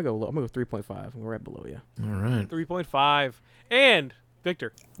 4. I'm gonna go 3.5. I'm right below you. All right. 3.5. And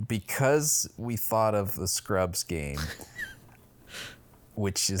Victor. Because we thought of the Scrubs game,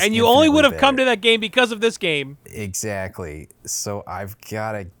 which is And you only would have infinitely come to better. that game because of this game. Exactly. So I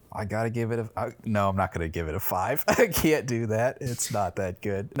gotta give it no, I'm not gonna give it a 5. I can't do that. It's not that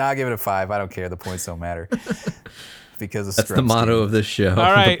good. No, I'll give it a 5. I don't care. The points don't matter. Because of That's the Scrubs motto game. of this show.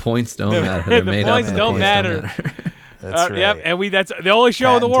 right. The points don't matter. They're The made points up. don't The matter. That's right. Yep, and that's the only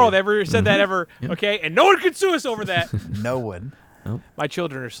show in the world Patented. ever said that ever. Okay, and no one can sue us over that. No one. My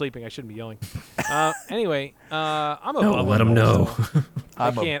children are sleeping. I shouldn't be yelling. Anyway, I'm a No, bubble, let them know. so I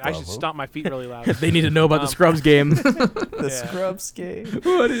I'm a can't. I should bubble. stomp my feet really loud. They need to know about the Scrubs game. The Yeah. Scrubs game.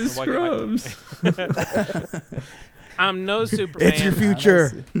 What is Why can't Scrubs? I'm no Superman. It's your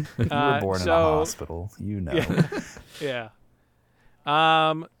future. You were born in a so- hospital. You know. Yeah.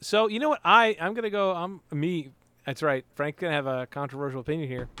 So you know what? I'm gonna go. I'm me. That's right. Frank's gonna have a controversial opinion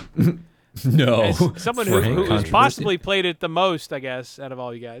here. No. As someone who's Controversy. possibly played it the most, I guess, out of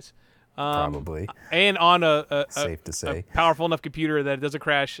all you guys. Probably. And on a Safe to say. powerful enough computer that it doesn't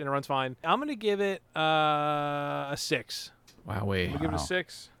crash and it runs fine. I'm gonna give it a 6. Wow, wait. I'm gonna give it a Wow.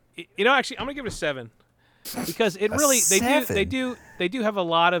 6. Actually, I'm gonna give it a 7 because it A really they 7? do have a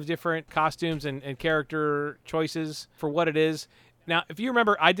lot of different costumes and character choices for what it is. Now, if you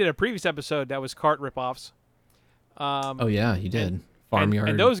remember, I did a previous episode that was Kart ripoffs. Oh, yeah, you did. Farmyard.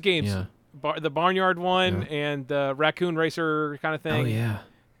 and those games, Yeah. the Barnyard one and the Raccoon Racer kind of thing. Oh, yeah.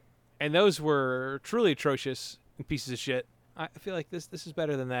 And those were truly atrocious and pieces of shit. I feel like this is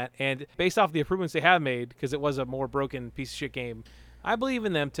better than that. And based off the improvements they have made, because it was a more broken piece of shit game, I believe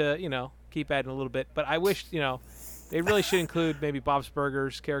in them to, keep adding a little bit. But I wish, they really should include maybe Bob's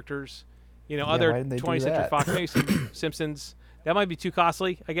Burgers characters, why other didn't they do 20th Century that? Fox, maybe some Simpsons. That might be too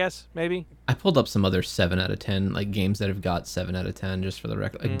costly, I guess, maybe. I pulled up some other 7 out of 10, like games that have got 7 out of 10, just for the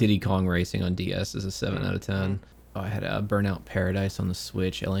record. Like Diddy Kong Racing on DS is a 7 out of 10. Oh, I had a Burnout Paradise on the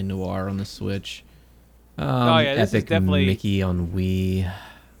Switch, LA Noire on the Switch. yeah, this is Epic definitely- Mickey on Wii.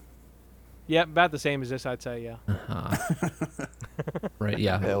 Yeah, about the same as this, I'd say, yeah. Right,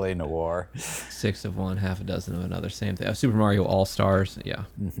 yeah. L.A. Noir. 6 of one, half a dozen of another. Same thing. Super Mario All Stars. Yeah.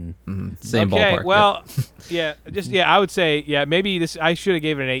 Same Okay, ballpark. well, I would say, maybe this. I should have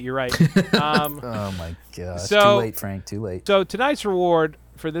gave it an 8. You're right. Oh my gosh. So- Too late, Frank. Too late. So tonight's reward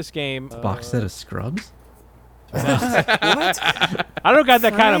for this game, Box set of Scrubs? I don't got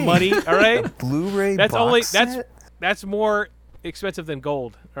that kind of money. All right, Blu-ray that's box only set? that's more expensive than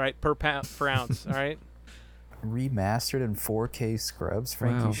gold. All right, per ounce. All right. remastered in 4K scrubs,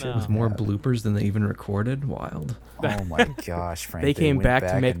 Frank. Wow, You should with more bloopers than they even recorded. Wild. Oh my gosh, Frank! They came went back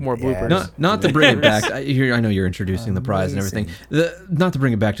to make and- more bloopers. Not to bring it back. I know you're introducing the prize and everything. Not to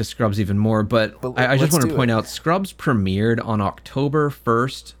bring it back to Scrubs even more, but I just let's want to do point it. out Scrubs premiered on October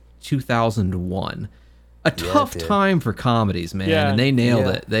 1st, 2001. A tough did. time for comedies, man, Yeah. and they nailed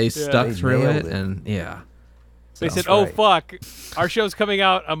Yeah. it. They stuck They through nailed it, it. and yeah. They So- said, That's "Oh right. fuck, our show's coming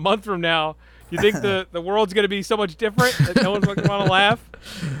out a month from now. You think the world's gonna be so much different that no one's gonna want to laugh?"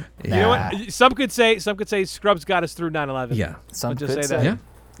 You know what? Some could say Scrubs got us through 9/11. Yeah. Some I'll just could say that. Yeah.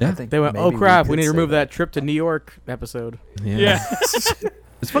 Yeah. I think They went, maybe oh crap, we could need to say remove that trip to New York episode. Yeah.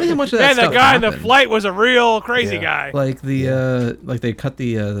 It's funny how much of that Man, the stuff guy in the happened. flight was a real crazy Yeah. guy. Like like they cut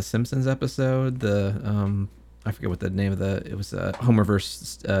the Simpsons episode, I forget what the name of it was, Homer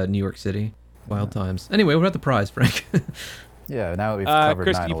versus New York City. Wild times. Anyway, what about the prize, Frank? Yeah, now that we've covered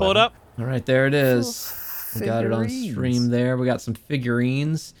Chris, 9/11. can you pull it up? All right, there it is. We got it on Figurines. stream there. We got some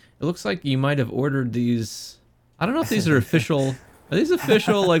figurines. It looks like you might have ordered these. I don't know if these are official. Are these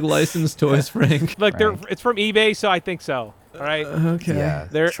official, like, licensed toys, Frank? Look, Right. it's from eBay, so I think so. All right. Okay. Yeah,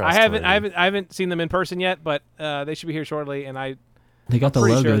 I haven't seen them in person yet, but they should be here shortly. And They got the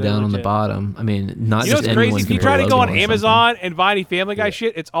pretty logo sure they're down on the legit. bottom. I mean, not you know just what's crazy? anyone If can you put a try to go logo on something. Amazon and buy any Family Guy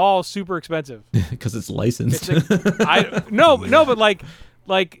shit, it's all super expensive. because it's licensed. No, but like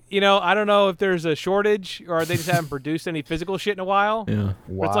I don't know if there's a shortage or they just haven't produced any physical shit in a while. Yeah.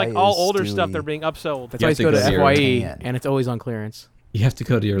 But it's like all older stuff they're being upsold. That's You why have you go to to go to your FYE, can. and it's always on clearance. You have to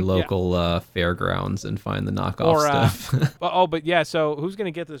go to your local fairgrounds and find the knockoff Or stuff. but yeah. So who's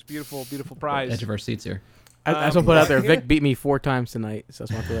gonna get this beautiful prize? Edge of our seats here. I just want to put it out there. Vic beat me 4 times tonight, so I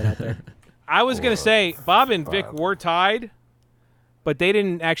just want to throw that out there. I was gonna say Bob and Vic were tied, but they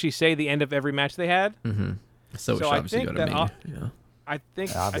didn't actually say the end of every match they had. Mm-hmm. So So I obviously think go to that me. Yeah. I think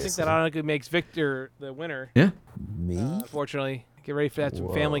that Obviously. automatically makes Victor the winner. Yeah. Me? Unfortunately, get ready for that some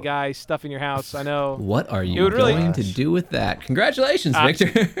Whoa. Family Guy stuff in your house. I know. What are It you would really- going to do with that? Congratulations,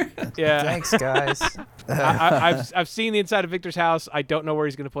 Victor. Yeah. Thanks, guys. I've seen the inside of Victor's house. I don't know where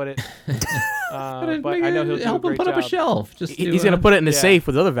he's gonna put it, but I know he'll do help a him great put up a job. shelf. Just He's going to put it in the Yeah. safe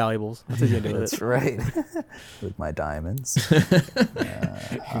with other valuables. That's what he's going to do with That's it. right. With my diamonds.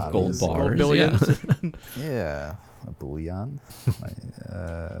 gold obviously. bars. billions. Yeah. A bullion.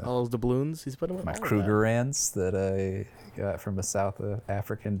 All those doubloons he's putting with My all of that. Krugerrands that I got from a South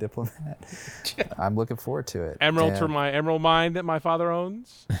African diplomat. I'm looking forward to it. Emeralds And from my emerald mine that my father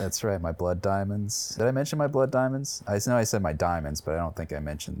owns. That's right, my blood diamonds. Did I mention my blood diamonds? I know I said my diamonds, but I don't think I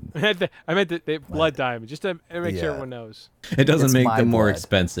mentioned. I meant the blood diamond, just to make sure Yeah. everyone knows. It doesn't It's make my them more blood.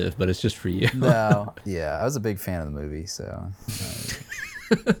 expensive, but it's just for you. No, yeah, I was a big fan of the movie, so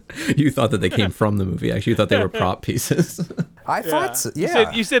You thought that they came from the movie. Actually, you thought they were prop pieces. I thought so. You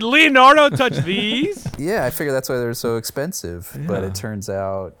Yeah, said Leonardo touched these. yeah, I figured that's why they're so expensive. But Yeah. it turns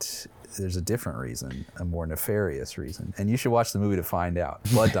out there's a different reason, a more nefarious reason, and you should watch the movie to find out.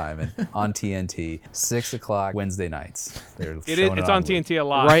 Blood Diamond on TNT, 6:00 Wednesday nights. They're showing It's on Hulu. TNT a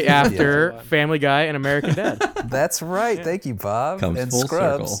lot. Right Yeah. after Family Guy and American Dad. That's right. Thank you, Bob. Comes and full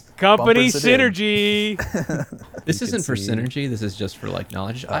Scrubs. circle. Company bumpers it in. synergy. This You isn't can for see- synergy. This is just for like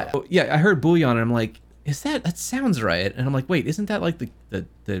knowledge. I heard bouillon, and I'm like, that sounds right? And I'm like, wait, isn't that like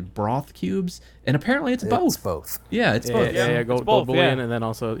the broth cubes? And apparently it's both. It's both. Yeah, it's Yeah, both. yeah, It's gold both, bullion, yeah. and then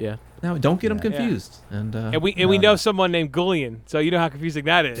also, yeah. No, don't get them Yeah. confused. And And we know someone named Gullion, so you know how confusing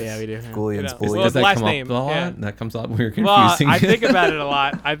that is. Yeah, we do. Yeah. Goulian's You know, bullion. well, does that last come name, up a lot? yeah. That comes up weird, Well, confusing. I think about it a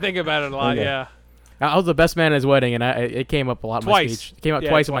lot. Okay. Yeah. I was the best man at his wedding, and it came up a lot in my Twice. speech. It came up Yeah,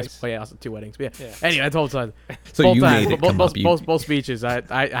 twice in my twice. oh, yeah, also 2 weddings. But yeah. Yeah. Anyway, that's the whole time. So both you times, made it both, come both, up. You- both speeches, I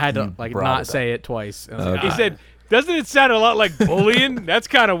had to like brought not it say it twice. And I was like, Okay. He said, "Doesn't it sound a lot like bullion? That's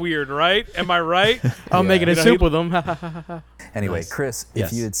kind of weird, right? Am I right?" I'm making a You know, soup he- with them. Anyway, Nice. Chris,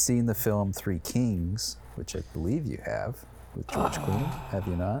 Yes. if you had seen the film Three Kings, which I believe you have, with George Clooney, have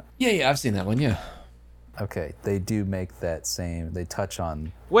you not? yeah, I've seen that one. Yeah. Okay, they do make that same. They touch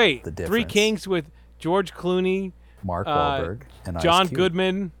on Wait, The Three difference. Kings with George Clooney, Mark Wahlberg and John Ice Cube.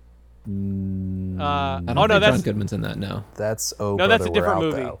 Goodman. I don't Oh think no, John that's Goodman's in that. No. That's Oh No, Brother, that's a We're different Out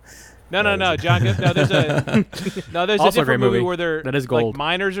movie. Thou. no. John Good. No, there's a Also a great different movie movie. where they're That is like gold.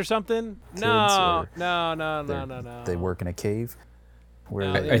 miners or something. Kids No, or no. They work in a cave. Where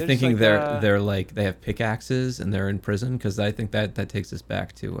No, Are yeah, you there's thinking like, they're like they have pickaxes and they're in prison? Because I think that takes us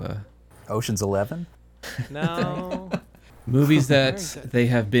back to Ocean's 11. No. movies that is that? they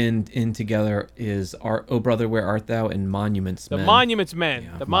have been in together is Oh Brother Where Art Thou and Monuments The Men. Monuments Men.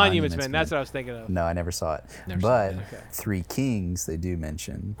 Yeah. The Monuments Monuments Men. That's Men. what I was thinking of. No, I never saw it. Never but saw it. Okay. Three Kings, they do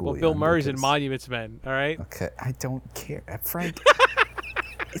mention. Well, Bullion Bill Murray's in because- Monuments Men. All right. Okay, I don't care, Frank.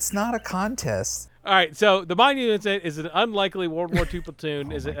 It's not a contest. All right, so the Monument is an unlikely World War II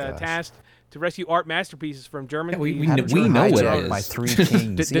platoon is my gosh. tasked to rescue art masterpieces from German. Yeah, we How know, did we you know what hijack it My is. Three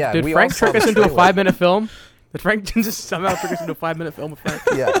Kings. Did we Frank all saw trick us the into a trailer. 5-minute film? Did Frank just somehow trick us into a 5-minute film with Frank?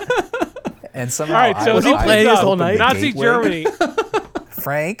 Yeah. And somehow All right, so Was he playing this all night? Nazi Germany.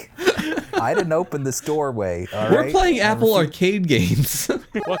 Frank, I didn't open this doorway. All We're right? playing Apple Arcade games.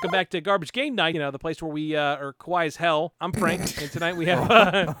 Welcome back to Garbage Game Night. The place where we are kawaii as hell. I'm Frank, and tonight we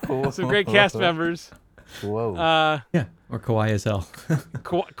have some great cast members. Whoa. Yeah, or kawaii as hell.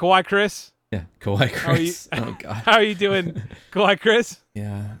 Kawaii Chris. Yeah, kawaii How are you- Chris. Oh god. How are you doing, Kawaii Chris?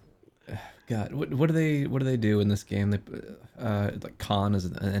 Yeah. God, what do they do in this game? They like Khan is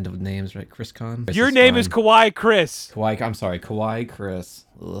an end of names, right? Chris Khan. Your name is Kawaii Chris. Kawaii. I'm sorry, Kawaii Chris.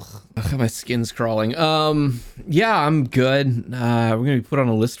 Ugh, my skin's crawling. Yeah, I'm good. We're gonna be put on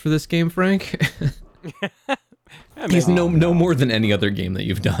a list for this game, Frank. He's no more than any other game that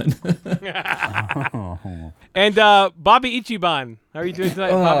you've done. And Bobby Ichiban. How are you doing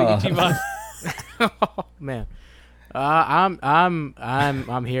tonight, Bobby Ichiban? Oh man,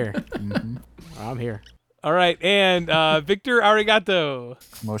 I'm here. I'm here. All right, and Victor Arigato.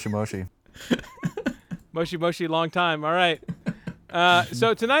 Moshi Moshi. Moshi Moshi, long time. All right.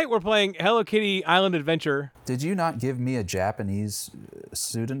 So tonight we're playing Hello Kitty Island Adventure. Did you not give me a Japanese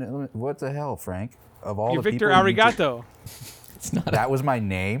pseudonym? What the hell, Frank? Of all You're the Victor people you Arigato. It's not. that was my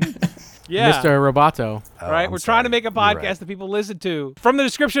name? Yeah. Mr. Roboto. Oh, Right, I'm we're trying to sorry. make a You're podcast right. that people listen to. From the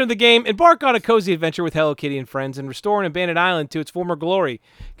description of the game, embark on a cozy adventure with Hello Kitty and friends and restore an abandoned island to its former glory.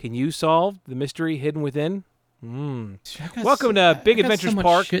 Can you solve the mystery hidden within? Welcome to Big Adventures so much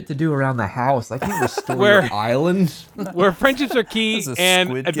Park, shit to do around the house. I can't restore Where- your island. where friendships are key This is a and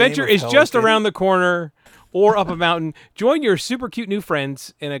Squid adventure Game of is Hello just Kitty. around the corner or up a mountain. Join your super cute new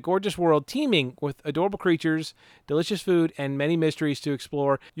friends in a gorgeous world teeming with adorable creatures, delicious food, and many mysteries to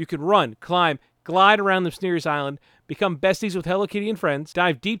explore. You can run, climb, glide around the mysterious island, become besties with Hello Kitty and friends,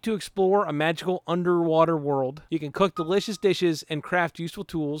 dive deep to explore a magical underwater world. You can cook delicious dishes and craft useful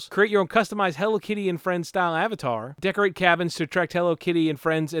tools, create your own customized Hello Kitty and friends style avatar, decorate cabins to attract Hello Kitty and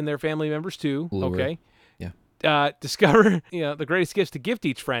friends and their family members too. Lure. Okay. Yeah. Discover the greatest gifts to gift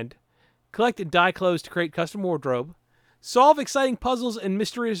each friend, collect and dye clothes to create custom wardrobe, solve exciting puzzles and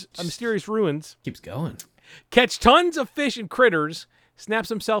mysterious ruins, Keeps going. catch tons of fish and critters, snap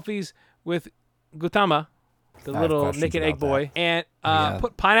some selfies with Gautama, the I have little questions naked egg about boy, and Yeah.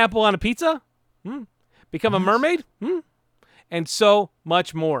 put pineapple on a pizza, become a mermaid, and so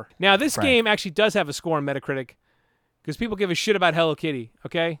much more. Now, this Frank. game actually does have a score on Metacritic because people give a shit about Hello Kitty,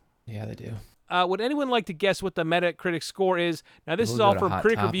 okay? Yeah, they do. Would anyone like to guess what the Metacritic score is? Now, this We'll is go all to from Hot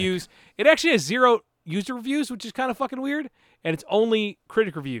critic Topic. reviews. It actually has 0 user reviews, which is kind of fucking weird, and it's only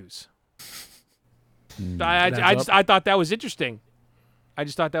critic reviews. I thought that was interesting. I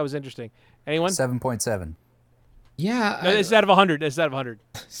just thought that was interesting. Anyone? 7.7. Yeah. No, this is out of 100. This is out of 100.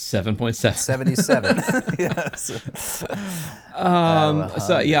 7.7. 77. Yes.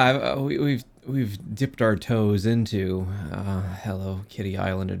 So yeah, we've dipped our toes into Hello Kitty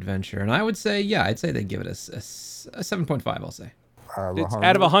Island Adventure, and I would say, yeah, I'd say they give it a 7.5. I'll say. It's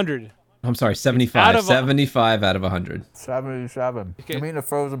out of 100. I'm sorry, 75. out of a- 75 out of 100. 77. Okay. Give me a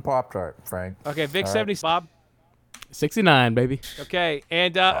frozen Pop-Tart, Frank. Okay, Vic, All 70. Bob. 69, baby. Okay,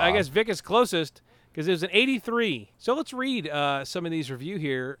 and I guess Vic is closest because it was an 83. So let's read some of these review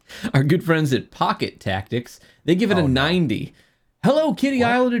here. Our good friends at Pocket Tactics, they give it a 90. Hello Kitty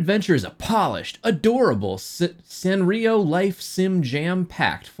Island Adventure is a polished, adorable Sanrio life sim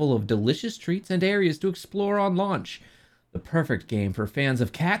jam-packed full of delicious treats and areas to explore on launch. The perfect game for fans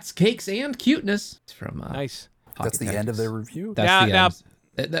of cats, cakes, and cuteness. It's from Nice. Pocket That's the end of Tactics. their review? That's Now- the now- end.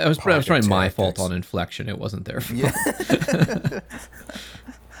 That was probably Pocket my Tactics. fault on inflection. It wasn't their fault. Yeah.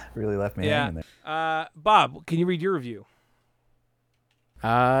 Really left me Yeah. hanging there. Bob, can you read your review?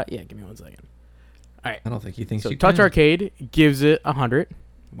 Yeah, give me 1 second. All right. I don't think he thinks So you Touch can. Arcade gives it 100.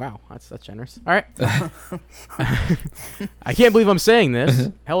 Wow, that's generous. All right. I can't believe I'm saying this.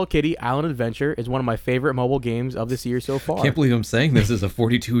 Hello Kitty Island Adventure is one of my favorite mobile games of this year so far. Can't believe I'm saying this as a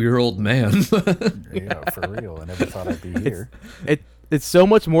 42-year-old man. Yeah, for real. I never thought I'd be here. It's so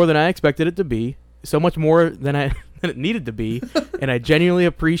much more than I expected it to be, so much more than than it needed to be, and I genuinely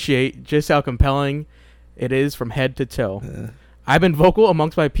appreciate just how compelling it is from head to toe. I've been vocal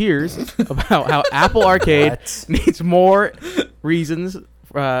amongst my peers about how Apple Arcade What? needs more reasons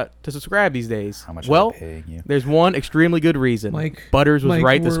to subscribe these days. How much well, am I paying you? there's one extremely good reason. Mike, Butters was Mike,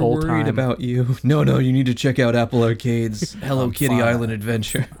 right this we're whole worried time. about you. No, you need to check out Apple Arcade's Hello I'm Kitty fine. Island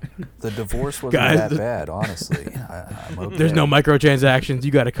Adventure. The divorce wasn't Guys, that bad, honestly. I'm okay. There's no microtransactions.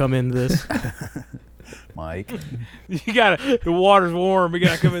 You got to come into this. Mike. You gotta. The water's warm. We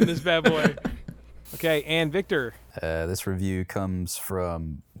gotta come in this bad boy. Okay, and Victor. This review comes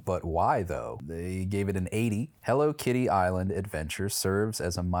from But Why Though? They gave it an 80. Hello Kitty Island Adventure serves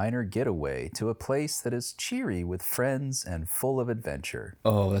as a minor getaway to a place that is cheery with friends and full of adventure.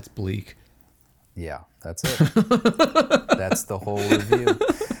 Oh, that's bleak. Yeah, that's it. That's the whole review.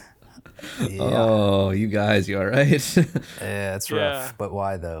 Yeah. Oh, you guys, you all right? Yeah, it's rough. But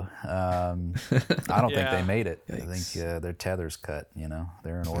why though? I don't think they made it. Yikes. I think their tether's cut.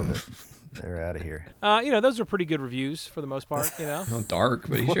 They're in orbit. They're out of here. Those are pretty good reviews for the most part. Oh, dark,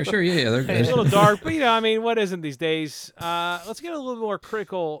 but sure, yeah, they're good. It's a little dark, but what isn't these days? Let's get a little more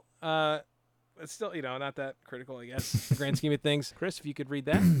critical. It's still, not that critical, I guess, in the grand scheme of things. Chris, if you could read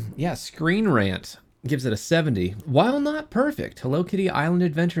that. Yeah, Screen Rant gives it a 70. While not perfect, Hello Kitty Island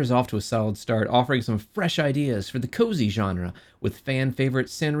Adventure is off to a solid start, offering some fresh ideas for the cozy genre with fan favorite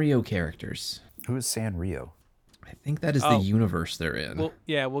Sanrio characters. Who is Sanrio? I think that is the universe they're in.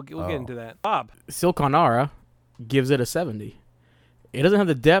 We'll get into that. Bob. Silkonara gives it a 70. It doesn't have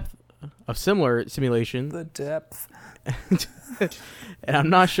the depth of similar simulation. The depth. And I'm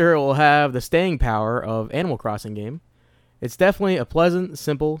not sure it will have the staying power of Animal Crossing game. It's definitely a pleasant,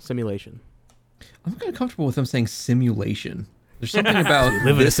 simple simulation. I'm kind of comfortable with them saying simulation. There's something about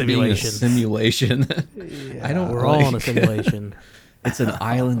Live in a this being a simulation. simulation. I don't We're all on a like. simulation. It's an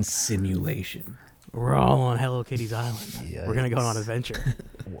island simulation. We're all on Hello Kitty's island. Yikes. We're going to go on an adventure.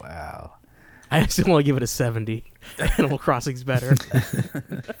 Wow. I still want to give it a 70. Animal Crossing's better.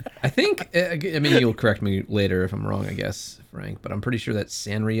 I think, you'll correct me later if I'm wrong, I guess, Frank, but I'm pretty sure that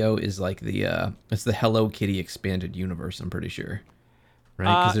Sanrio is like it's the Hello Kitty expanded universe, I'm pretty sure.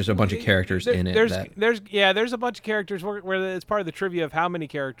 Right? Because there's a bunch of characters in it. There's a bunch of characters where it's part of the trivia of how many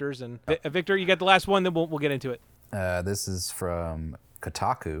characters. And Victor, you got the last one, then we'll get into it. This is from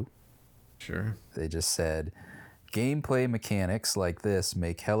Kotaku. Sure. They just said, gameplay mechanics like this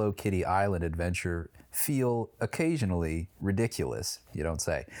make Hello Kitty Island Adventure feel occasionally ridiculous, you don't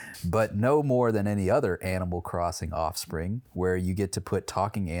say, but no more than any other Animal Crossing offspring, where you get to put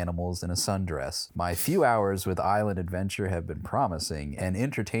talking animals in a sundress. My few hours with Island Adventure have been promising and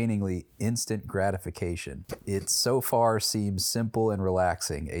entertainingly instant gratification. It so far seems simple and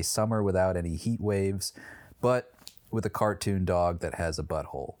relaxing, a summer without any heat waves, but with a cartoon dog that has a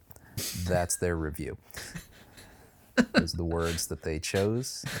butthole. That's their review. Those are the words that they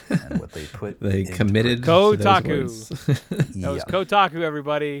chose and what they put. They committed Kotaku. That was Kotaku,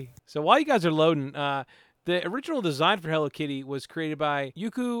 everybody. So while you guys are loading, the original design for Hello Kitty was created by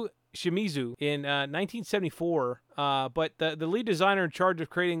Yuko Shimizu in 1974. But the lead designer in charge of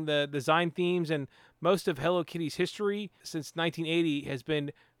creating the design themes and most of Hello Kitty's history since 1980 has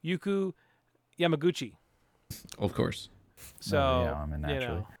been Yuko Yamaguchi. Of course. So,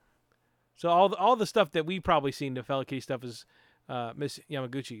 naturally. So all the stuff that we've probably seen, the Hello Kitty stuff, is Miss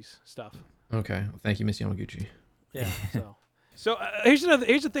Yamaguchi's stuff. Okay. Thank you, Miss Yamaguchi. Yeah. So here's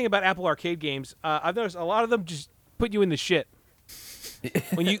the thing about Apple Arcade games. I've noticed a lot of them just put you in the shit.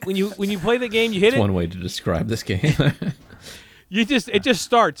 When you play the game, you hit That's one way to describe this game. It just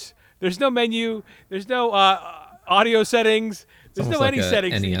starts. There's no menu. There's no audio settings. There's no like any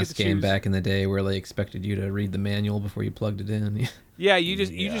settings. NES that you get to game choose. back in the day where they expected you to read the manual before you plugged it in. Yeah, you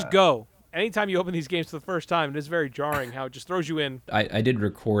just go. Anytime you open these games for the first time, it is very jarring how it just throws you in. I did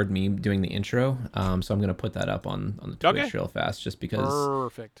record me doing the intro, so I'm going to put that up on the Twitch real fast just because.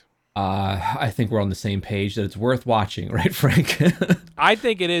 Perfect. I think we're on the same page that it's worth watching, right, Frank? I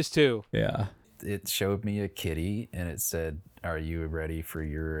think it is too. Yeah. It showed me a kitty and it said, "Are you ready for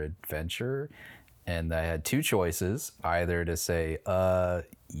your adventure?" And I had two choices, either to say,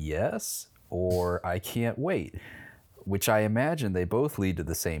 yes, or I can't wait, which I imagine they both lead to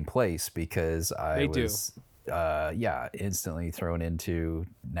the same place because I was instantly thrown into,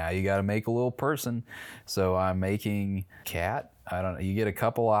 now you got to make a little person. So I'm making cat. I don't know. You get a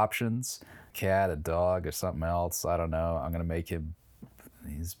couple options, cat, a dog, or something else. I don't know. I'm going to make him,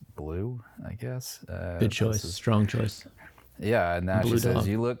 he's blue, I guess. Good choice. Strong choice. Yeah. And now Blue she says, dog.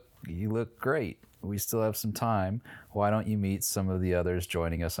 you look great. We still have some time. Why don't you meet some of the others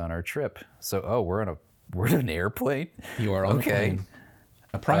joining us on our trip? So, we're in an airplane? You are on a plane.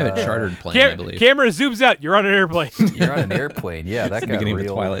 A private chartered plane, I believe. Camera zooms out. You're on an airplane. You're on an airplane. Yeah, that It's the got beginning real. of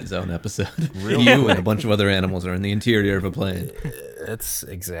the Twilight Zone episode. You and a bunch of other animals are in the interior of a plane. That's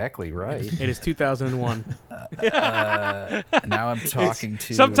exactly right. It is 2001. Now I'm talking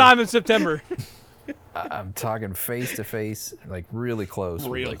to Sometime in September. I'm talking face to face, like really close.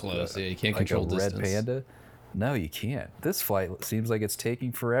 with, Really like, close. Yeah, you can't like control a red distance. panda. No, you can't. This flight seems like it's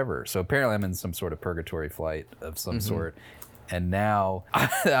taking forever. So apparently I'm in some sort of purgatory flight of some sort. and now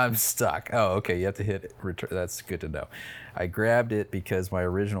I'm stuck. Oh, okay. You have to hit return. That's good to know. I grabbed it because my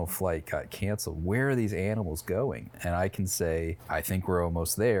original flight got canceled. Where are these animals going? And I can say, I think we're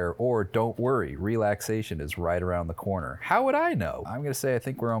almost there, or don't worry, relaxation is right around the corner. How would I know? I'm going to say, I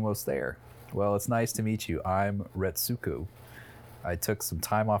think we're almost there. Well, it's nice to meet you. I'm Retsuko. I took some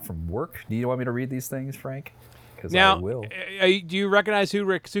time off from work. Do you want me to read these things, Frank? Because I will. Do you recognize who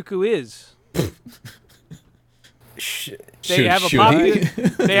Retsuko is? They have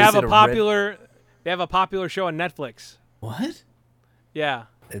a popular show on Netflix. What? Yeah.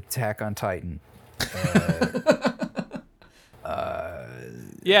 Attack on Titan.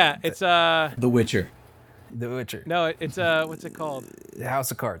 Yeah, it's The Witcher. The Witcher. No, it's what's it called? House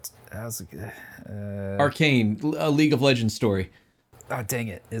of Cards. Arcane, a League of Legends story. Oh, dang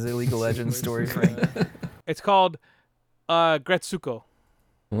it. Is it a League of Legends story, Frank? It's called Gretsuko.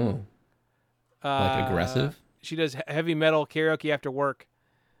 Oh. Like aggressive? She does heavy metal karaoke after work.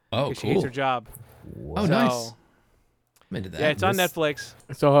 Oh, cool. She hates her job. Oh, nice. I'm into that. Yeah, it's on Netflix.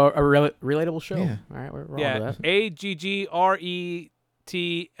 So a relatable show. Yeah. All right, we're on Yeah, to that.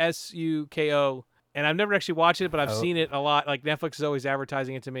 AGGRETSUKO. And I've never actually watched it, but I've seen it a lot. Like Netflix is always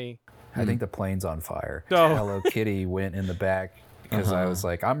advertising it to me. I think the plane's on fire. So- Hello Kitty went in the back because I was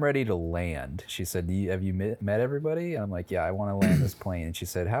like, I'm ready to land. She said, have you met everybody? And I'm like, yeah, I want to land this plane. And she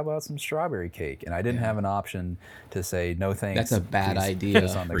said, how about some strawberry cake? And I didn't have an option to say, no thanks. That's a bad Please idea. put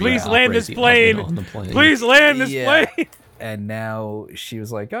us on the Please ground." land this Operate the plane. oven on the plane. Please land this Yeah. plane. And now she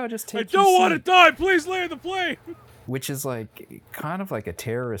was like, oh, just I take your don't want to seat. die. Please land the plane. Which is like kind of like a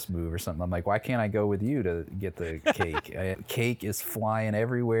terrorist move or something. I'm like, why can't I go with you to get the cake? Cake is flying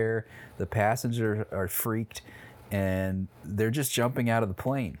everywhere. The passengers are freaked, and they're just jumping out of the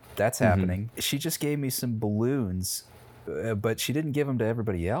plane. That's happening. She just gave me some balloons, but she didn't give them to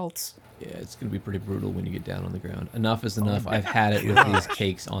everybody else. Yeah, it's going to be pretty brutal when you get down on the ground. Enough is enough. I've had it with these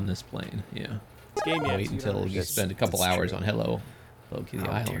cakes on this plane. Yeah. This game yet. Wait until you spend a couple hours on Hello Kitty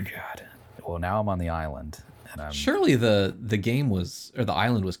Oh, Island. dear God. Well, now I'm on the island. And I'm Surely the game was, or the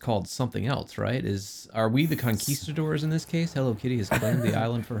island was called something else, right? Are we the conquistadors in this case? Hello Kitty has claimed the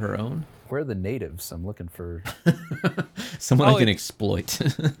island for her own. Where are the natives? I'm looking for. Someone I can exploit.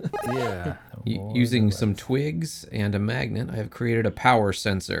 Yeah. Using some twigs and a magnet, I have created a power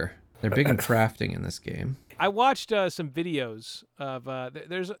sensor. They're big in crafting in this game. I watched some videos of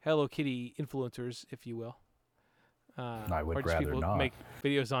there's Hello Kitty influencers, if you will. I would or just rather people not. make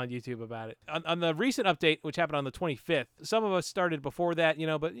videos on YouTube about it. On the recent update, which happened on the 25th, some of us started before that,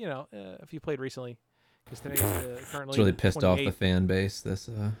 but if you played recently, because today's currently It's really pissed off the 28th. fan base. This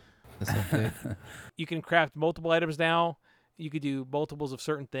update. You can craft multiple items now. You could do multiples of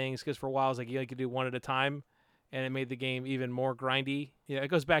certain things, because for a while it was like you could do one at a time, and it made the game even more grindy. It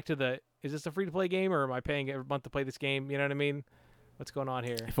goes back to is this a free-to-play game, or am I paying every month to play this game? You know what I mean? What's going on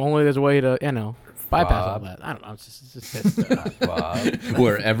here? If only there's a way to, bypass all that. I don't know. It's just Bob.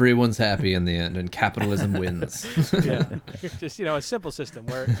 Where everyone's happy in the end and capitalism wins. Yeah, just a simple system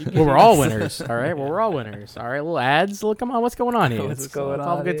where you well, we're all winners. All right. Well, we're all winners. All right. Little ads. Come on. What's going on here? What's It's going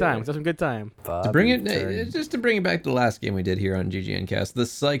all a on good time. here? Let's have some good time. Bob To bring it returned. just to bring it back to the last game we did here on GGN Cast, the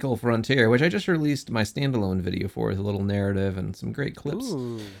Cycle Frontier, which I just released my standalone video for with a little narrative and some great clips.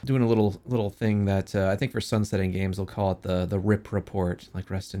 Ooh. Doing a little thing that I think for sunsetting games they'll call it the RIP report, like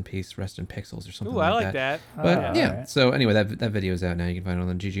rest in peace, rest in pixels or something. Ooh, I like that. But Yeah. yeah, so anyway, that video is out now. You can find it on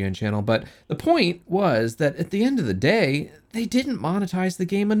the GGN channel. But the point was that at the end of the day, they didn't monetize the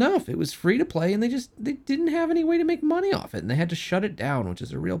game enough. It was free to play, and they didn't have any way to make money off it, and they had to shut it down, which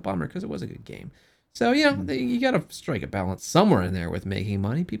is a real bummer because it was a good game. So you got to strike a balance somewhere in there with making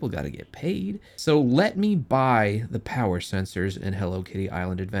money. People got to get paid. So let me buy the power sensors in Hello Kitty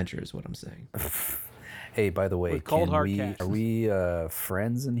Island Adventure is what I'm saying. Hey, by the way, With cold hard cash. are we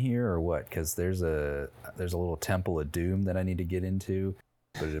friends in here or what? Because there's a little temple of doom that I need to get into,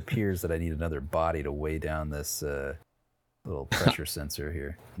 but it appears that I need another body to weigh down this little pressure sensor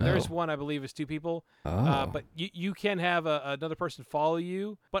here. There's No. one, I believe, is 2 people. Oh. But you can have another person follow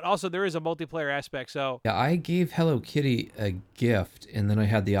you. But also there is a multiplayer aspect. So Yeah, I gave Hello Kitty a gift, and then I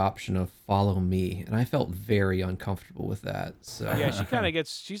had the option of follow me, and I felt very uncomfortable with that. So yeah, she kind of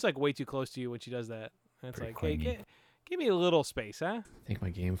she's like way too close to you when she does that. And it's Pretty like, hey, clingy. give me a little space, huh? I think my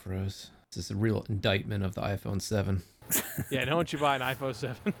game froze. This is a real indictment of the iPhone 7. Yeah, don't you buy an iPhone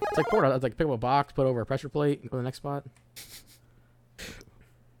 7. It's like Portal. It's like pick up a box, put over a pressure plate, and go to the next spot.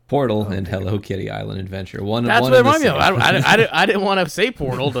 Portal and Hello Kitty Island Adventure. One That's one what it and the reminded me of. same. I didn't want to say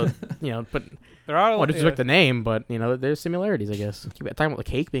Portal to, but There are. Well, I just took the name, but there's similarities, I guess. Keep talking about the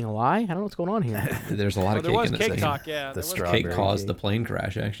cake being a lie. I don't know what's going on here. There's a lot of there cake was in this cake thing. talk. Yeah, The there was strawberry Cake caused the plane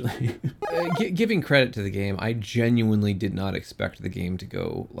crash, actually. Giving credit to the game, I genuinely did not expect the game to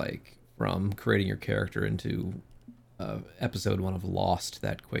go like from creating your character into episode 1 of Lost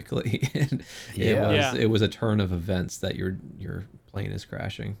that quickly. It was a turn of events that your plane is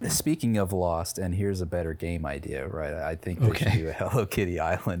crashing. Speaking of Lost, and here's a better game idea, right? I think they should do a Hello Kitty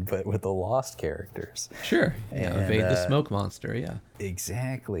Island, but with the Lost characters. Sure. And, evade the smoke monster, yeah.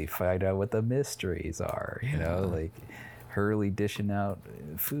 Exactly. Find out what the mysteries are, like Hurley dishing out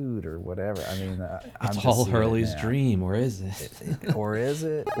food or whatever. I mean, It's all Hurley's dream, or is it? Or is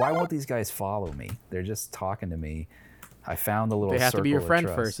it? Why won't these guys follow me? They're just talking to me. I found the little. They have to be your circle of friend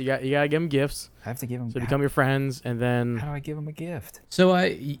trust. first. You gotta give them gifts. I have to give them. So become your friends, and then. How do I give them a gift? So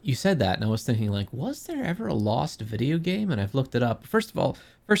you said that, and I was thinking, like, was there ever a Lost video game? And I've looked it up. First of all,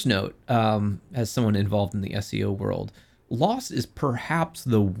 first note, as someone involved in the SEO world, Lost is perhaps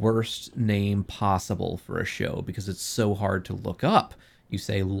the worst name possible for a show because it's so hard to look up. You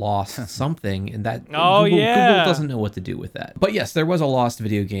say Lost something, and that Google doesn't know what to do with that. But yes, there was a Lost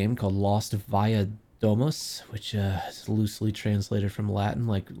video game called Lost Via Domus, which is loosely translated from Latin,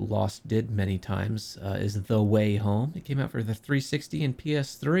 like Lost did many times, is The Way Home. It came out for the 360 and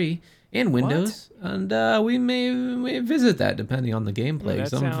PS3 and Windows, and we may visit that depending on the gameplay. That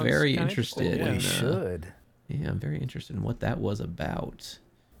So I'm very kinda interested. cool. In, We should. Yeah, I'm very interested in what that was about.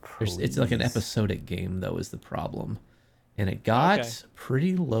 It's like an episodic game, though, is the problem. And it got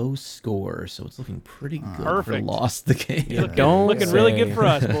pretty low score, so it's looking pretty good for Perfect. Lost the game. Looking really good for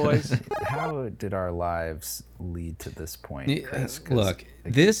us, boys. How did our lives lead to this point, Chris? 'Cause Look,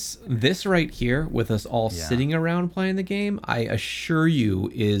 this right here, with us all sitting around playing the game, I assure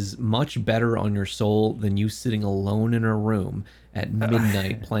you is much better on your soul than you sitting alone in a room at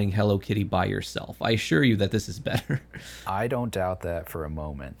midnight playing Hello Kitty by yourself. I assure you that this is better. I don't doubt that for a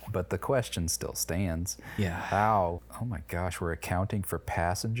moment, but the question still stands. Yeah. How? Oh my gosh, we're accounting for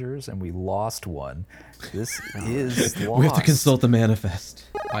passengers and we lost one. This is lost. We have to consult the manifest.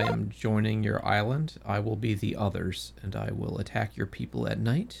 I am joining your island. I will be the others, and I will attack your people at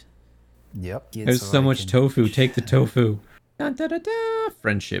night. Yep. There's so much tofu. Take the tofu. Dun, da, da, da.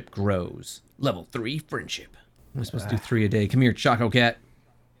 Friendship grows. Level 3 friendship. I'm supposed to do 3 a day. Come here, Choco Cat.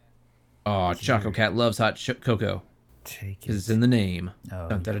 Oh, Choco Cat loves hot cocoa. Because it's in the name. Oh,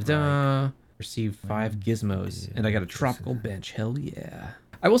 Dun, da, da, da. Receive 5 gizmos. And I got a tropical bench. Hell yeah.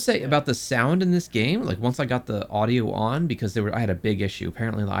 I will say about the sound in this game, like once I got the audio on, because I had a big issue.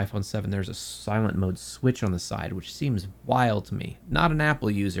 Apparently on the iPhone 7, there's a silent mode switch on the side, which seems wild to me. Not an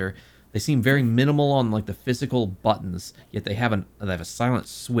Apple user. They seem very minimal on like the physical buttons, yet they have a silent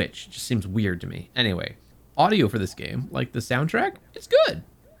switch. It just seems weird to me. Anyway, audio for this game, like the soundtrack, it's good.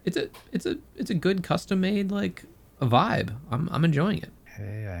 It's a good custom made like a vibe. I'm enjoying it.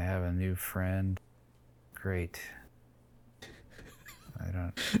 Hey, I have a new friend. Great. I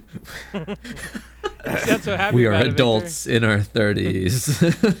don't. That's so happy We are about it, adults in our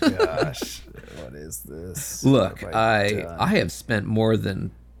 30s. Gosh, what is this? Look, What have I done? I have spent more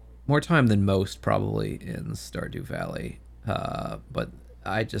time than most probably in Stardew Valley, but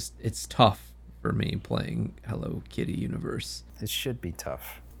it's tough for me playing Hello Kitty universe. It should be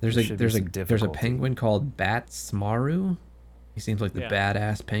tough. There's There should be some a difficulty. penguin called Bat Smaru. He seems like the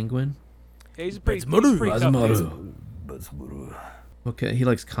badass penguin. Yeah, he's a pretty tough dude. Okay, he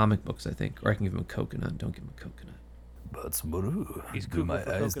likes comic books, I think, or I can give him a coconut. Don't give him a coconut. He's Do cuckoo my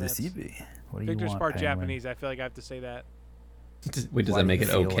for eyes coconuts. deceive me? What do you Victor's want, part penguin? Japanese. I feel like I have to say that. Wait, does Why that do make you it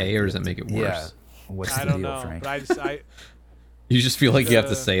feel okay, like or does it? that make it Yeah. worse? What's I the don't deal, know, Frank? but I You just feel like you have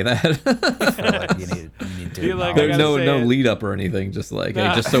to say that. I feel like you need to Feel like I acknowledge There's gotta no say it. lead up or anything. Just like, hey,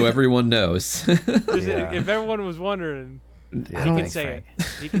 Nah. just so everyone knows. Yeah. If everyone was wondering, Yeah, he can thanks, say Frank. it.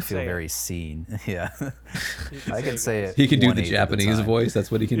 He can I feel say very it. seen. Yeah. He can I can say it. He can do the 1/8 of Japanese time. voice. That's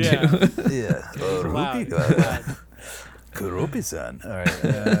what he can Yeah. do. Yeah. It's loud. It's loud. Kuropi-san. All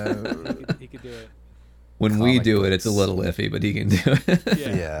right. He could do it. When we Comic do it, it's a books. little iffy, but he can do it.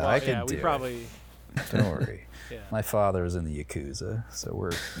 Yeah, Yeah, well, I could yeah, do we it. probably. Don't worry. Yeah. My father was in the Yakuza, so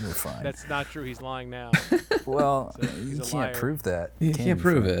we're fine. That's not true. He's lying now. Well, So you he's a can't liar. prove that. You can can't you,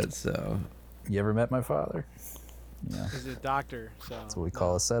 prove Frank? it, so. You ever met my father? Yeah. He's a doctor, so. That's what we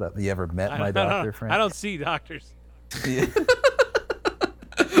call a setup. You ever met I my don't- doctor, Frank? I don't see doctors. Yeah.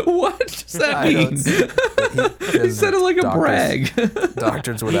 What does that I don't mean? see- He said it like a doctors- brag.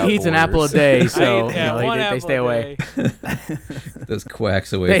 Doctors He without eats an apple a borders. day, I so eat, yeah, you know, one they apple stay a away. day. Those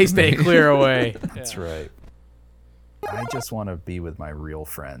quacks away They from stay me. clear away. That's Yeah. right. I just want to be with my real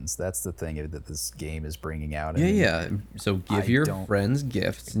friends. That's the thing that this game is bringing out. in Yeah, me. yeah. So give your friends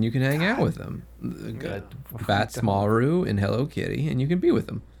gifts, and you can hang out with them. Batsmaru and Hello Kitty, and you can be with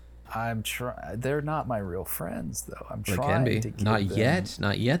them. I'm trying. They're not my real friends, though. I'm They trying can be. to give Not them yet.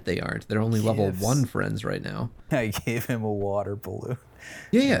 Not yet. They aren't. They're only level gifts. 1 friends right now. I gave him a water balloon.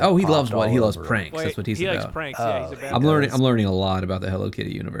 Yeah, yeah. Oh, he Popped loves what? He all loves over him. pranks. Wait, That's what he's he about. likes pranks. Yeah, he's a bad I'm guy. learning. I'm learning a lot about the Hello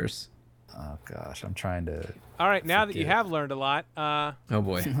Kitty universe. Oh gosh, I'm trying to. All right, now that you forget. have learned a lot, Oh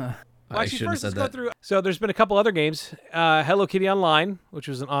boy. well, I actually, should have first let's said go that. through. So there's been a couple other games. Hello Kitty Online, which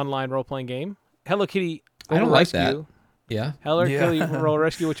was an online role-playing game. Hello Kitty I don't Roller like that. Rescue. Yeah. Hello Yeah. Kitty Roller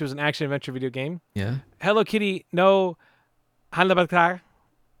Rescue, which was an action-adventure video game. Yeah. Hello Kitty no Hanabatake.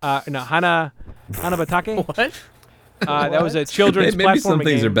 Hanabatake. What? That was a children's Maybe platforming some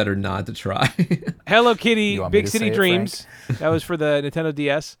things game. are better not to try. Hello Kitty You want me Big to City say it, Dreams. That was for the Nintendo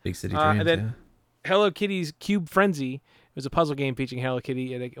DS. Big City And Dreams. then Hello Kitty's Cube Frenzy. It was a puzzle game featuring Hello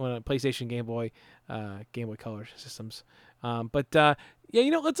Kitty on a PlayStation, Game Boy Color systems. Yeah,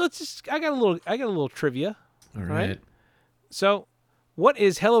 you know, let's just. I got a little trivia. All right. right. So, what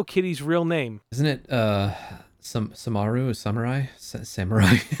is Hello Kitty's real name? Isn't it Samaru, a samurai?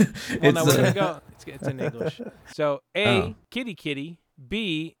 Samurai. Well, no, we're gonna go. It's in English. So, A, Oh. Kitty Kitty.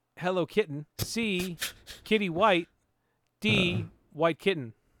 B, Hello Kitten. C, Kitty White. D, White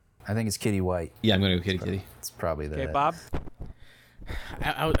Kitten. I think it's Kitty White. Yeah, I'm gonna go Kitty Kitty. It's probably that. Okay, Bob.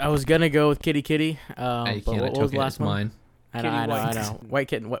 I was gonna go with Kitty Kitty. I But can't. I what was took the it. last It's one? mine. I know. Kitty White. White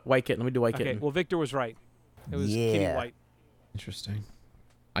kitten. White kitten. Let me do white Okay, kitten. well, Victor was right. It was Kitty Yeah. White. Interesting.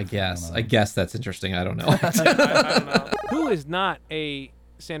 I guess. know. I guess that's interesting. I don't know. I don't know. Who is not a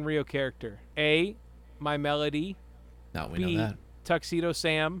Sanrio character? A, My Melody. No, we B, know that. Tuxedo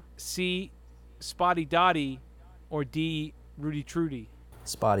Sam. C, Spotty Dotty. Or D, Rudy Trudy.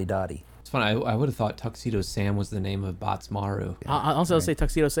 Spotty Dotty. It's funny. I would have thought Tuxedo Sam was the name of Batsmaru. I'll also say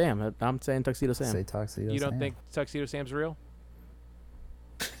Tuxedo Sam. I'm saying Tuxedo Sam. Say Tuxedo You don't Sam. think Tuxedo Sam's real?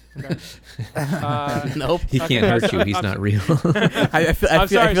 Nope. He can't hurt you. He's not real. I feel I'm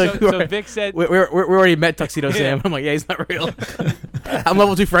sorry. like So Vic said. we already met Tuxedo Sam. I'm like, yeah, he's not real. I'm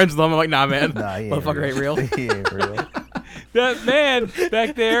level 2 friends with him. I'm like, nah, man. Nah, he Motherfucker ain't real. He ain't real. That man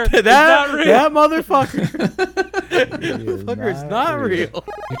back there is that not real. that motherfucker. is Fucker is not not real. real.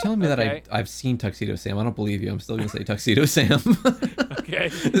 You're telling me Okay. that I've seen Tuxedo Sam. I don't believe you. I'm still gonna say Tuxedo Sam. Okay.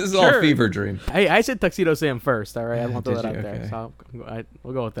 This is all fever dream. Hey, I said Tuxedo Sam first. All right, I want to throw Did that out you? there. Okay. So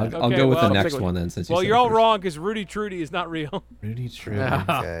we'll go with that. I'll Okay, go with well, the I'll next take one then. Since you Well, said you're it all first. wrong because Rudy Trudy is not real. Rudy True. Yeah.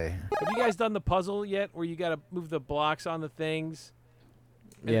 Okay. Have you guys done the puzzle yet where you got to move the blocks on the things?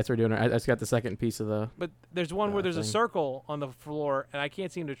 Yeah, that's what we're doing. I just got the second piece of the. But there's one where there's a thing. circle on the floor and I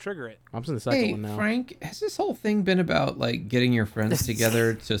can't seem to trigger it. I'm in the second Hey, one now. Frank, has this whole thing been about like getting your friends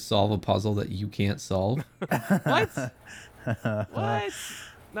together to solve a puzzle that you can't solve? What? What?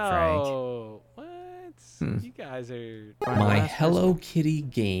 No. What? You guys are. My last Hello Kitty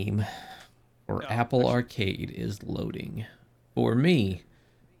game for Oh, Apple Arcade is loading. For me,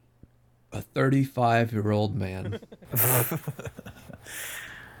 a 35-year-old man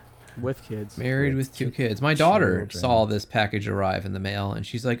With kids. married with 2 kids. My daughter children. saw this package arrive in the mail and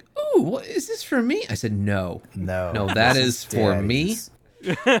she's like, "Ooh, what is this for me?" I said, "No. No. No, that this is for me."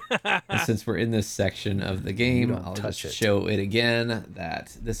 Daddy's. And since we're in this section of the game, don't I'll touch just it. show it again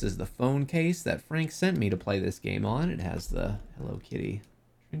that this is the phone case that Frank sent me to play this game on. It has the Hello Kitty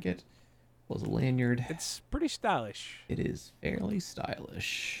trinket, plus a lanyard. It's pretty stylish. It is fairly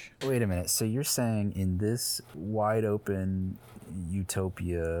stylish. Wait a minute. So you're saying in this wide open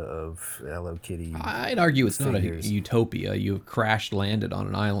utopia of Hello Kitty? I'd argue it's not a Figures. utopia. You've crash landed on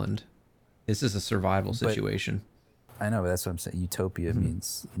an island. This is a survival But- situation. I know, but that's what I'm saying. Utopia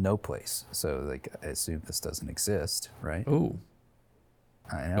means no place. So like, I assume this doesn't exist, right? Oh,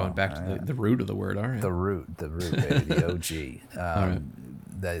 I know. going back I to know. the root of the word. All right. The root, baby, the OG. right.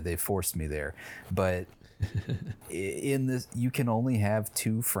 They forced me there, but in this, you can only have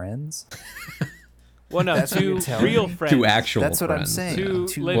 2 friends. Well, no, That's what 2 you're telling real me? friends. 2 actual That's what I'm friends. saying. 2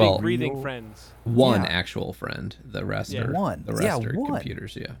 Two living, well- breathing real- friends One Yeah. actual friend. The rest Yeah. are One. The Yeah, rest are one.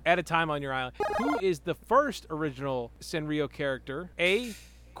 computers. Yeah. at a time on your island. Who is the first original Sanrio character? A,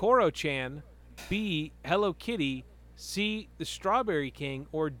 Koro-chan. B, Hello Kitty. C, the Strawberry King.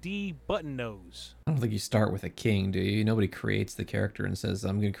 Or D, Button Nose. I don't think you start with a king, do you? Nobody creates the character and says,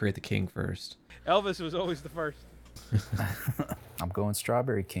 "I'm going to create the king first." Elvis was always the first. I'm going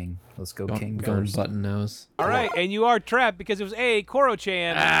Strawberry King. Let's go King Going first. button nose. All right, and you are trapped because it was A,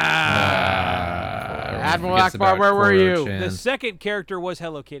 Koro-chan. Admiral Forgets Akbar, about where were you? Koro-chan. The second character was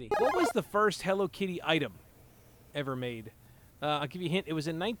Hello Kitty. What was the first Hello Kitty item ever made? I'll give you a hint. It was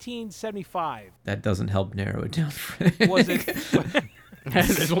in 1975. That doesn't help narrow it down. Was it?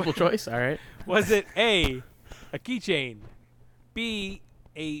 There's multiple choice. All right. Was it A, a keychain, B,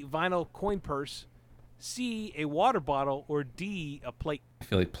 a vinyl coin purse, C, a water bottle, or D, a plate? I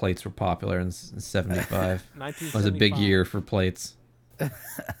feel like plates were popular in 75. 1975. It was a big year for plates.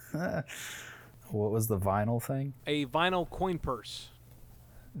 What was the vinyl thing? A vinyl coin purse.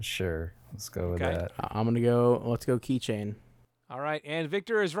 Sure, let's go with Okay. that. I'm gonna go. Let's go keychain. All right, and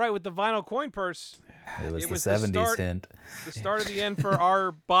Victor is right with the vinyl coin purse. It was It the was the 70s start- hint. The start of the end for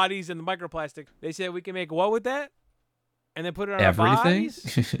our bodies and the microplastic. They said we can make what with that? And then put it on our Everything?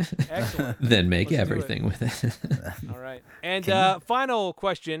 bodies? Excellent. Then make Let's do everything with it. All right. And final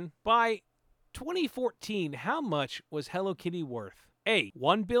question. By 2014, how much was Hello Kitty worth? A,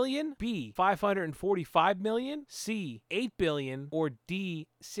 1 billion, B, 545 million, C, 8 billion, or D,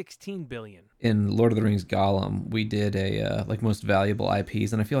 16 billion? In Lord of the Rings Gollum, we did a like most valuable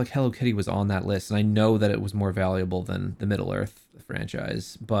IPs, and I feel like Hello Kitty was on that list, and I know that it was more valuable than the Middle Earth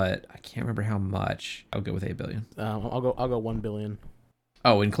franchise, but I can't remember how much. I'll go with 8 billion. I'll go 1 billion.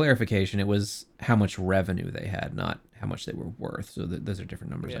 Oh, in clarification, it was how much revenue they had, not how much they were worth. So those are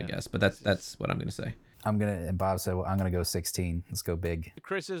different numbers, I Yeah. guess. But that's what I'm going to say. And Bob said, well, I'm going to go 16. Let's go big.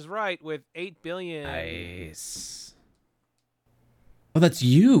 Chris is right with 8 billion. Nice. Oh, that's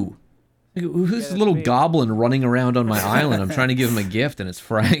you. Who's this that's little me. goblin running around on my island? I'm trying to give him a gift, and it's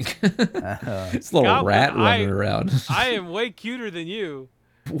Frank. It's a little Goblin, rat running around. I am way cuter than you.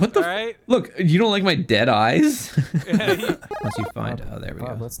 What the? All right. Look, you don't like my dead eyes? You- Once you find, oh, there we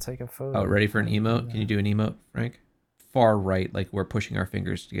Bob, go. let's take a photo. Oh, ready for an emote? Can you do an emote, Frank? Far right, like we're pushing our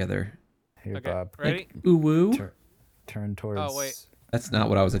fingers together. Here, okay. Bob. Ready? Ooh woo. Turn towards wait. That's not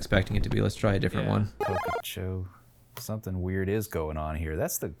what I was expecting it to be. Let's try a different Yeah. one. Pokecho. Something weird is going on here.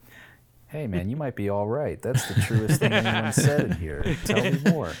 Hey, man, you might be all right. That's the truest thing anyone said in here. Tell me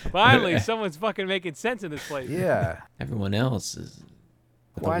more. Finally, someone's fucking making sense in this place. Yeah. Everyone else is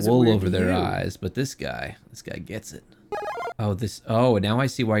with Why is the it wool weird over to their you? eyes, but this guy gets it. Oh, now I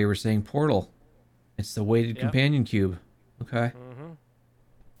see why you were saying portal. It's the weighted Yep. companion cube. Okay. Mm-hmm.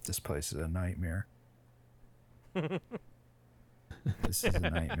 This place is a nightmare. This is a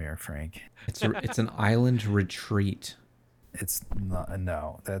nightmare, Frank. It's an island retreat. It's not.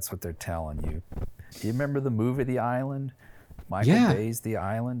 No, that's what they're telling you. Do you remember the movie The Island? Michael Yeah. Bay's The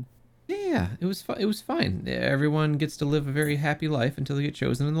Island? Yeah, it was it was fine. Everyone gets to live a very happy life until they get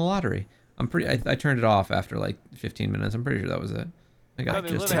chosen in the lottery. I turned it off after like 15 minutes. I'm pretty sure that was it. I No, got they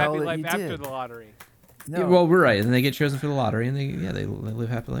just live a tell happy that life you after did. the lottery. No. Yeah, well, we're right, and they get chosen for the lottery, and they live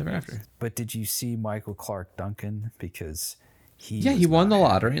happily ever after. But did you see Michael Clark Duncan? Because he Yeah, was he won not the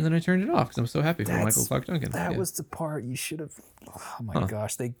happy. lottery, and then I turned it off because I'm so happy for Michael That's- Clark Duncan. That Yeah. was the part you should have. Oh my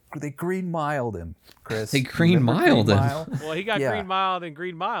gosh, they Green Miled him, Chris. They Green Remember Miled him? Mile? Well, he got Yeah. Green Mile and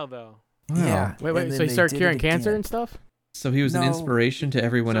Green Mile, though. Yeah. Wait. and So then he they started did curing it cancer again. and stuff? So he was an No. inspiration to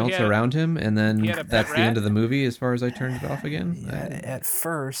everyone So he else had a- around him, and then he had a pet that's the rat? end of the movie as far as I turned it off again. Yeah, at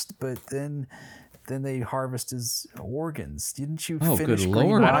first, but then they harvest his organs. Didn't you Oh, finish good Green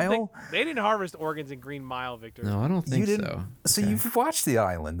Lord. I don't think Mile? they didn't harvest organs in Green Mile, Victor. No, I don't think didn't- so. So Okay. you've watched The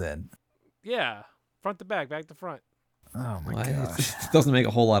Island then? Yeah, front to back, back to front. Oh my Well, it gosh. just doesn't make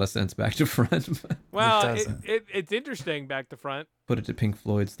a whole lot of sense back to front. Well, doesn't. it's interesting back to front. Put it to Pink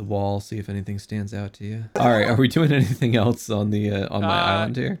Floyd's The Wall, see if anything stands out to you. All right, are we doing anything else on the on my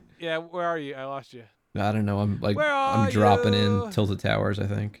island here? Yeah, where are you? I lost you. I don't know. I'm Where are I'm dropping you? in Tilted Towers, I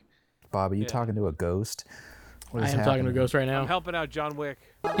think. Bob, are you Yeah. talking to a ghost? What I is am talking to a happening? ghost right I'm now. helping out John Wick.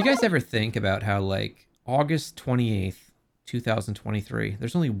 You guys ever think about how like August 28th, 2023,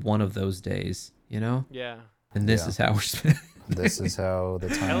 there's only one of those days, you know? Yeah. And this Yeah. is how we're spending. This is how the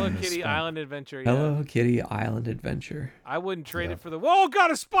time Hello is Kitty spent. Island Adventure. Yeah. Hello Kitty Island Adventure. I wouldn't trade Yeah. it for the. Whoa,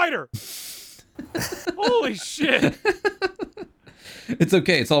 got a spider! Holy shit! It's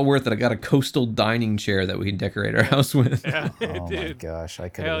okay. It's all worth it. I got a coastal dining chair that we can decorate our house with. Yeah, Oh my dude. gosh, I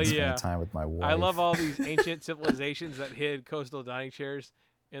could Hell have been yeah. spending time with my wife. I love all these ancient civilizations that hid coastal dining chairs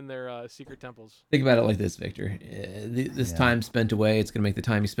in their secret temples. Think about it like this, Victor. This Yeah. time spent away, it's going to make the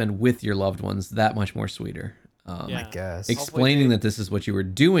time you spend with your loved ones that much more sweeter. Yeah. I guess. Explaining they- that this is what you were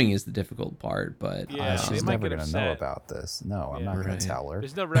doing is the difficult part, but Yeah, they she's might never get gonna know upset. about this. No, I'm Yeah. not Right. gonna tell her.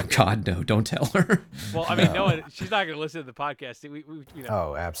 There's no oh record. God, no, don't tell her. Well, I mean, No. no one. She's not going to listen to the podcast. We you know.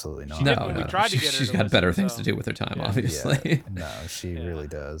 Oh, absolutely not. She No, did when we no, tried to she- get her she's to got better listen, things so- to do with her time, Yeah. obviously. Yeah, no, she Yeah. really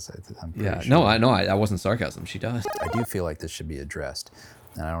does. I'm pretty Yeah, sure. no, I wasn't sarcasm. She does. I do feel like this should be addressed,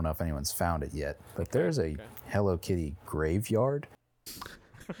 and I don't know if anyone's found it yet. But there's a Hello Kitty graveyard.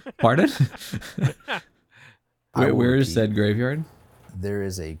 Pardon? I will Where is repeat, said graveyard? There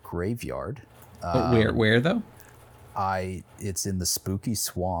is a graveyard. Oh, where though? It's in the spooky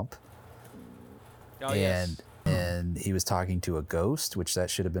swamp. Oh, yes. And he was talking to a ghost, which that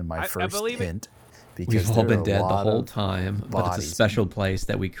should have been my first hint. Because We've all there been are a dead the lot whole of time, but it's a bodies. special place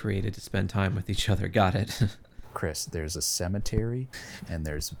that we created to spend time with each other. Got it. Chris, there's a cemetery and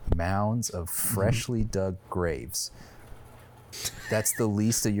there's mounds of freshly dug graves. That's the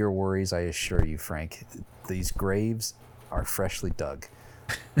least of your worries, I assure you, Frank. These graves are freshly dug.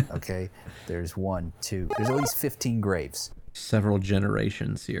 Okay? There's 1, 2. There's at least 15 graves. Several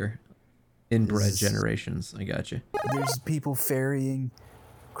generations here. Inbred This- generations. I got you. There's people ferrying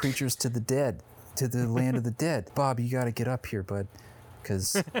creatures to the dead, to the land of the dead. Bob, you got to get up here, bud,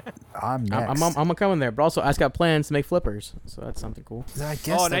 because I'm next. I'm gonna come in there, but also I got plans to make flippers, so that's something cool. I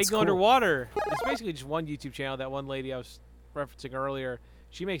guess Oh, and they that's go cool. underwater. It's basically just one YouTube channel. That one lady I was referencing earlier,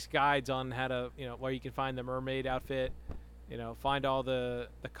 she makes guides on how to, where you can find the mermaid outfit, find all the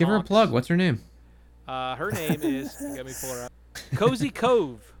Give her a conchs. plug. What's her name? Her name is, let me pull her up. Cozy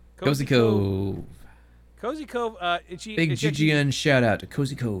Cove. Cozy Cove. Cozy Cove. Big GGN shout out to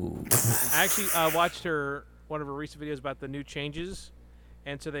Cozy Cove. I actually watched one of her recent videos about the new changes,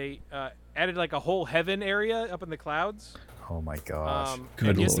 and so they added like a whole heaven area up in the clouds. Oh my gosh. Good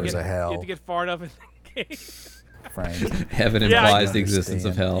and you have to lord. get- There's a hell. You have to get far enough in the game. Frank. Heaven Yeah, I implies the existence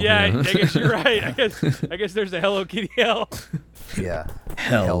of hell. Yeah, you know? I guess you're right. I guess there's a Hello Kitty hell. Yeah.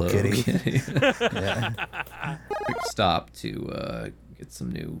 Hello Kitty. Kitty. Yeah. Quick stop to get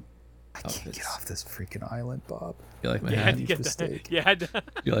some new I can't outfits. get off this freaking island, Bob. You like my You hat? had to Huge get mistake. you had to,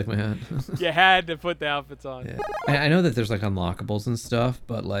 You like my hat? you had to put the outfits on. Yeah. I know that there's like unlockables and stuff,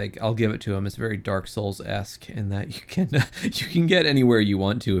 but like I'll give it to him. It's very Dark Souls-esque in that you can get anywhere you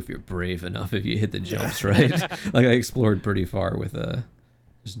want to if you're brave enough. If you hit the jumps right, like I explored pretty far with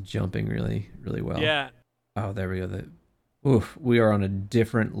just jumping really well. Yeah. Oh, there we go. Oof, we are on a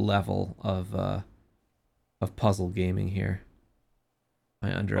different level of puzzle gaming here.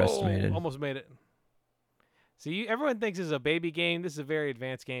 I underestimated. Oh, almost made it. See, everyone thinks this is a baby game. This is a very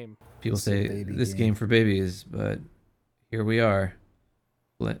advanced game. People It's a say baby this game. game for babies, but here we are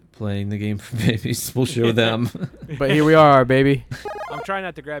playing the game for babies. We'll show them. But here we are, baby. I'm trying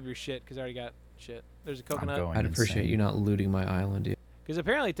not to grab your shit because I already got shit. There's a I'm coconut. going I'd appreciate insane. you not looting my island. Because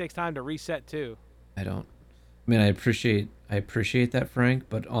apparently it takes time to reset too. I don't. I mean, I appreciate that, Frank.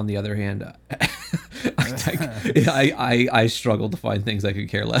 But on the other hand, I struggle to find things I could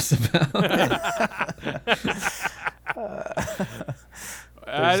care less about.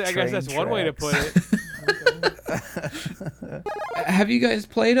 I guess that's one way to put it. Have you guys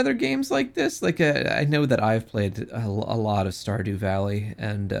played other games like this? Like, I know that I've played a lot of Stardew Valley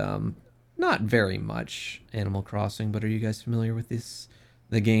and not very much Animal Crossing. But are you guys familiar with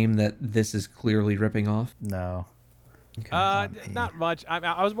the game that this is clearly ripping off? No. Not much.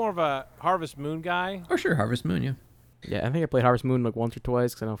 I was more of a Harvest Moon guy. Oh, sure, Harvest Moon, yeah. Yeah, I think I played Harvest Moon like once or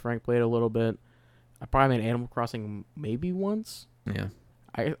twice because I know Frank played it a little bit. I probably made Animal Crossing maybe once. Yeah.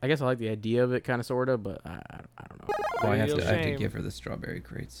 I guess I like the idea of it, kind of, sort of, but I don't know. Oh, I have Real to shame. give her the strawberry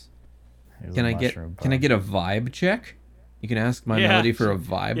crates. Here's Can a I get mushroom, Can I Bob. get a vibe check? You can ask my Yeah. melody for a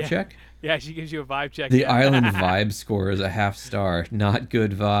vibe Yeah. check. Yeah, she gives you a vibe check. The yeah. island vibe score is a half star. Not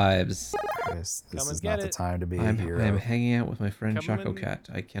good vibes. Chris, this Come and is get not the it. time to be a I'm hero. hanging out with my friend Come Choco in. Cat.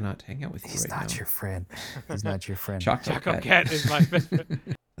 I cannot hang out with He's you right not now. your friend. He's not your friend. Choco Choco Cat. Cat is my best friend.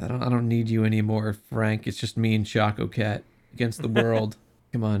 I don't need you anymore, Frank. It's just me and Choco Cat against the world.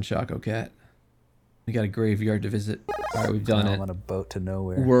 Come on, Choco Cat. We got a graveyard to visit. All right, we've done Now it. I'm on a boat to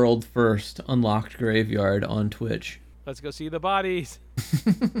nowhere. World first unlocked graveyard on Twitch. Let's go see the bodies.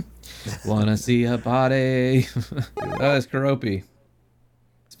 Wanna see a body? That is Karopi.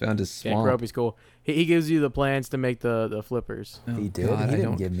 He's found his Yeah, swamp. Gropey's cool. He gives you the plans to make the flippers. Oh, He did. God, He I didn't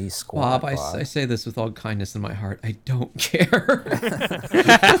don't- give me squat. Bob, I say this with all kindness in my heart. I don't care.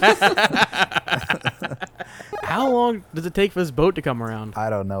 How long does it take for this boat to come around? I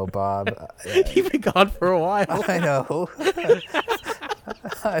don't know, Bob. You've been gone for a while. I know.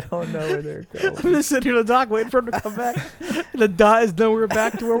 I don't know where they're I'm going. just sitting here on the dock waiting for him to come back. The dot is nowhere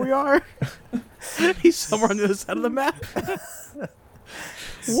back to where we are. He's somewhere on the other side of the map.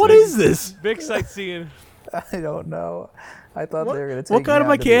 What is this? Big sightseeing. I don't know. I thought they were going to take What kind of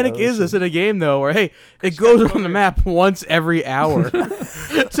me out to the mechanic is this ocean. in a game, though, where, hey, it goes on the map once every hour.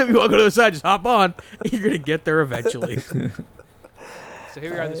 So if you want to go to the side, just hop on. You're going to get there eventually. So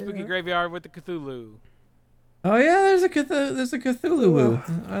here we are in the spooky graveyard with the Cthulhu. Oh yeah, there's a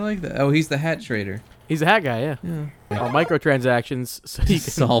Cthulhu. I like that. Oh, he's the hat trader. He's a hat guy, yeah. Microtransactions, so you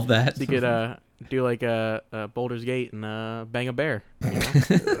can Solve that. you could do like a Boulder's Gate and bang a bear. You know?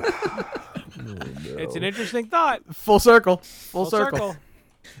 It's an interesting thought. Full circle. Full circle.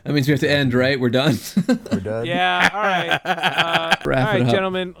 That means we have to end, right? We're done. We're done. Yeah. All right. Wrap all it right, up.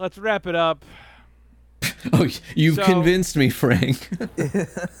 gentlemen. Let's wrap it up. Oh, you've So- convinced me, Frank.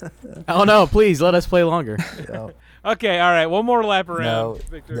 Oh no! Please let us play longer. No, Okay. All right. One more lap around. no,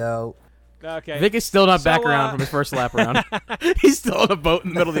 Victor. no. Okay. Vic is still not back So, around from his first lap around. He's still on a boat in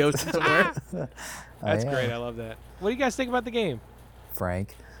the middle of the ocean somewhere. That's I am. great. I love that. What do you guys think about the game?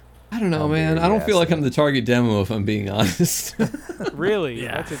 Frank. I don't know, How man. dare I you don't feel ask like I'm that. the target demo, if I'm being honest. Really?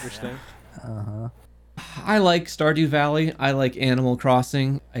 Yeah. That's interesting. I like Stardew Valley. I like Animal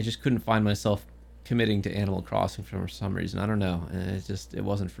Crossing. I just couldn't find myself committing to Animal Crossing for some reason. I don't know. It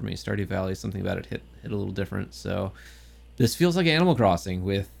wasn't for me. Stardew Valley, something about it hit a little different. So this feels like Animal Crossing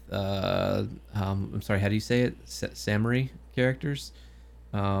with I'm sorry, how do you say it? Samurai characters.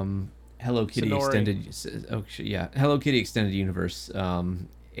 Hello Kitty Sonori. extended. Oh yeah, Hello Kitty extended universe.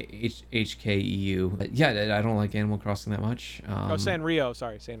 HKEU. But yeah, I don't like Animal Crossing that much. Sanrio.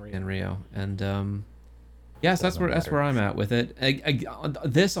 Sorry, Sanrio. Sanrio. And yes, that's Doesn't where matter. I'm at with it.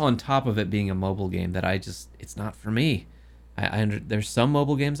 This on top of it being a mobile game that it's not for me. There's some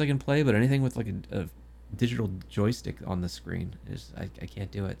mobile games I can play, but anything with like a digital joystick on the screen I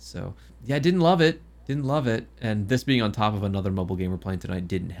can't do it. So yeah, I didn't love it, and this being on top of another mobile game we're playing tonight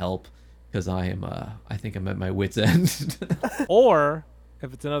didn't help because I think I'm at my wit's end. Or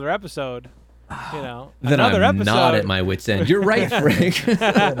if it's another episode, then I'm episode. not at my wit's end. You're right, Frank.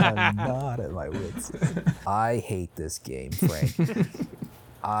 And I'm not at my wits. I hate this game, Frank.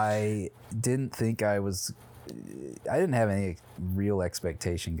 I didn't have any real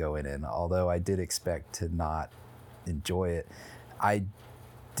expectation going in, although I did expect to not enjoy it. I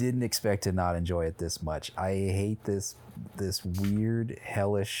didn't expect to not enjoy it this much. I hate this weird,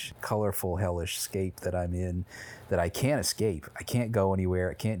 hellish, colorful hellscape that I'm in, that I can't escape. I can't go anywhere.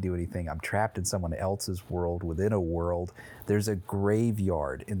 I can't do anything. I'm trapped in someone else's world within a world. There's a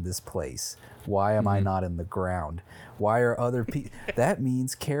graveyard in this place. Why am I not in the ground? Why are other people? That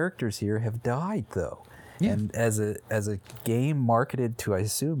means characters here have died, though. Yeah. And as a game marketed to, I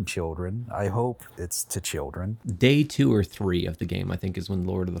assume, children, I hope it's to children. Day 2 or 3 of the game, I think, is when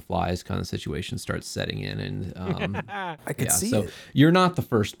Lord of the Flies kind of situation starts setting in, and I could see so it. you're not the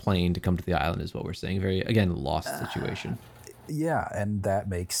first plane to come to the island, is what we're saying. Very again lost situation. Yeah, and that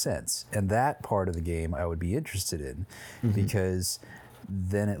makes sense. And that part of the game I would be interested in because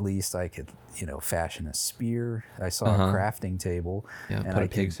then at least I could, fashion a spear. I saw a crafting table. Yeah, and put I a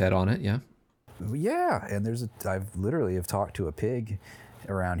pig's head on it. Yeah. Yeah, and I've literally have talked to a pig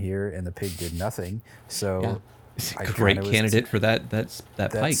around here, and the pig did nothing. So I Great kinda was- candidate for that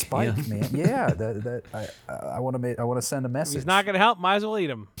that pike. spike, Yeah. man. Yeah, I want to send a If message. he's not going to help, might as well eat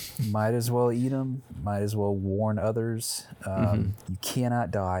him. Might as well eat them. Might as well warn others. You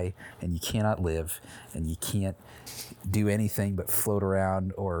cannot die, and you cannot live, and you can't do anything but float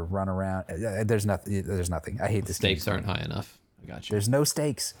around or run around. There's nothing. There's nothing. I hate this game. Stakes aren't high enough. I got you. There's no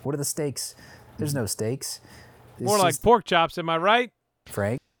stakes. What are the stakes? There's no stakes. It's More like just- pork chops, am I right?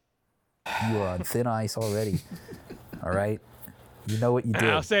 Frank, you are on thin ice already. All right, you know what you did.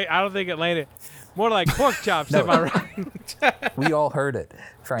 I'll say, I don't think it landed. More like pork chops, am I right? We all heard it,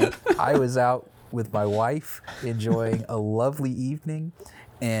 Frank. I was out with my wife enjoying a lovely evening,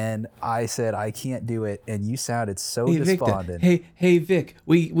 and I said I can't do it, and you sounded so Hey, Vic, despondent. hey, Vic,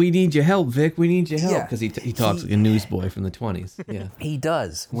 we need your help, Vic. We need your help Yeah. because he talks like a newsboy from the 20s. Yeah. He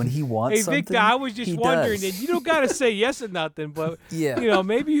does when he wants Hey, something. Victor, I was just he wondering, does. and you don't got to say yes or nothing, but, Yeah.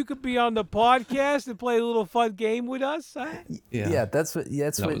 maybe you could be on the podcast and play a little fun game with us. Huh? Yeah, that's what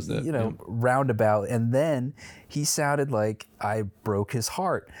That was it, yeah. roundabout. And then he sounded like I broke his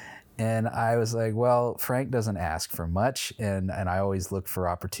heart. And I was like, well, Frank doesn't ask for much. And I always look for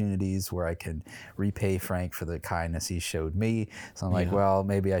opportunities where I can repay Frank for the kindness he showed me. So I'm like, Yeah. well,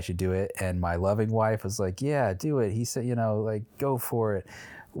 maybe I should do it. And my loving wife was like, yeah, do it. He said, go for it.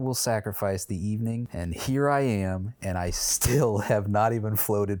 We'll sacrifice the evening. And here I am. And I still have not even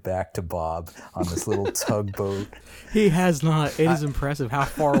floated back to Bob on this little tugboat. He has not. It is impressive how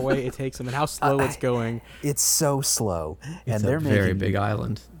far away it takes him and how slow it's going. It's so slow. It's and they're a very making big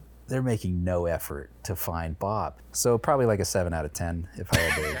island. they're making no effort to find Bob. So probably like a 7 out of 10 if I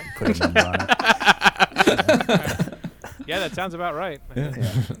had to put a number on it. Yeah, that sounds about right. Yeah.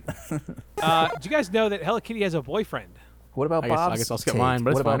 Do you guys know that Hello Kitty has a boyfriend? What about I guess, Bob's I guess I'll skip take? mine,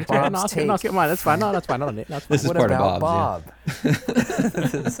 but What it's fine. about Yeah, Bob's no, I'll skip take? mine. That's fine. No, that's fine. No, that's fine. This is What part of about Bob's.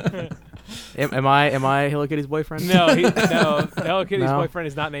 Bob? Am I Hello Kitty's boyfriend? No, Hello Kitty's No. boyfriend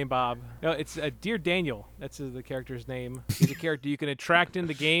is not named Bob. No, it's Dear Daniel. That's the character's name. He's a character you can attract in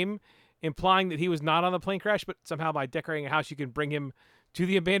the game, implying that he was not on the plane crash, but somehow by decorating a house, you can bring him to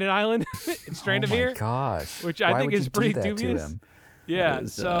the abandoned island and strand him Oh my here. gosh. Which I Why think would is you do pretty that to dubious. him? Yeah. It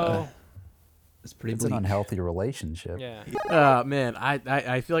was, So. It's pretty It's bleak. an unhealthy relationship. Yeah. Man,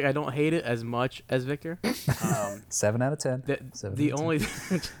 I feel like I don't hate it as much as Victor. 7 out of 10. The only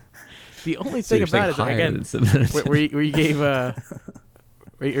the only So thing you're saying about it is higher again than 7 out of 10. where you gave where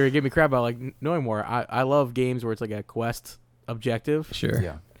you gave me crap about like knowing more. I love games where it's like a quest objective. Sure.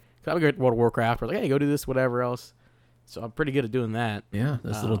 Yeah. I'm good at World of Warcraft. Where it's like, hey, go do this, whatever else. So I'm pretty good at doing that. Yeah,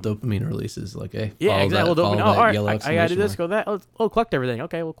 those little dopamine releases, like, hey, Yeah, follow exactly. that, Well, follow oh, that all right, yellow I gotta do exclamation this, mark. go that. Oh, collect everything.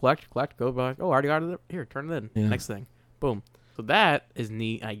 Okay, we'll collect, go back. Oh, I already got it. Here, turn it in. Yeah. Next thing. Boom. So that is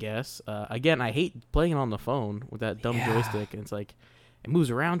neat, I guess. Again, I hate playing it on the phone with that dumb joystick, and it's like it moves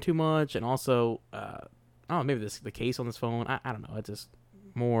around too much, and also, I don't know, maybe the case on this phone. I don't know. It's just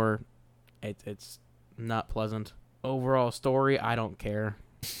more. It's not pleasant. Overall story, I don't care.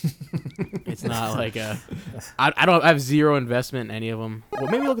 It's not like I have zero investment in any of them. What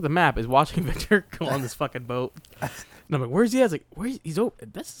made me look at the map is watching Victor go on this fucking boat. And I'm like, where's he at? Like, he's over.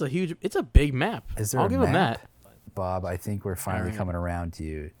 That's a huge. It's a big map. Is there I'll a give map? him that. Bob, I think we're finally coming around to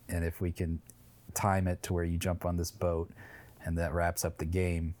you. And if we can time it to where you jump on this boat and that wraps up the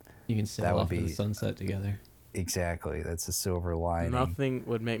game, You can That sail would off in the be- sunset together. exactly. That's a silver lining. Nothing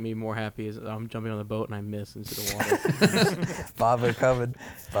would make me more happy is I'm jumping on the boat and I miss into the water. Bob, we're coming.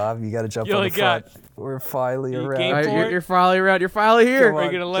 Bob, you got to jump You on only the front. got- We're finally You around. game All right, for it? you're finally around. You're finally here. Come Are you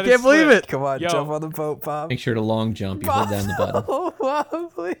on. gonna let I can't believe slip? it. Come on, Yo. jump on the boat, Bob. Make sure to long jump. You hold down the button. Oh,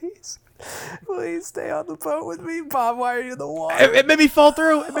 Bob, please. Please stay on the boat with me. Bob, why are you in the water? It made me fall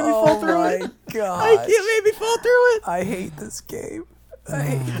through. It made me fall through my it. God. It made me fall through it. I hate this game. I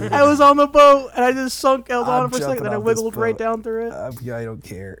hate it. I was on the boat and I just sunk. I was on I'm it for a second, jumping then I off this wiggled right boat. down through it. I don't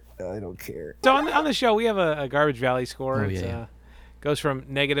care. I don't care. So on the show, we have a Garbage Valley score. Oh, It's, yeah. goes from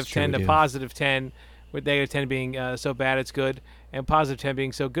negative Sure 10 we to do. positive 10, with negative 10 being so bad it's good, and positive 10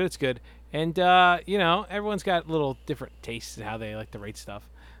 being so good it's good. And, everyone's got little different tastes in how they like to rate stuff.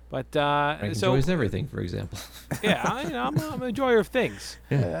 But Frank so enjoys everything, for example. yeah, I'm an enjoyer of things.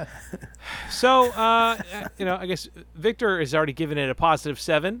 Yeah. So I guess Victor has already given it a positive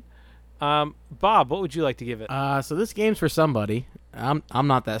 7. Bob, what would you like to give it? So this game's for somebody. I'm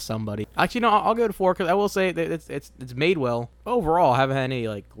not that somebody. Actually, no, I'll go to 4 because I will say that it's made well. Overall, I haven't had any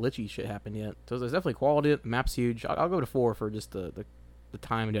like glitchy shit happen yet. So there's definitely quality. The map's huge. I'll go to 4 for just the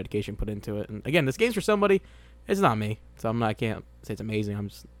time and dedication put into it. And again, this game's for somebody. It's not me, so I can't say it's amazing. I'm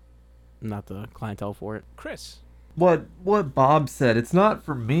just not the clientele for it. Chris. What Bob said, it's not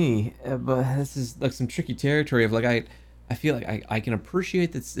for me, but This is like some tricky territory of like I feel like I can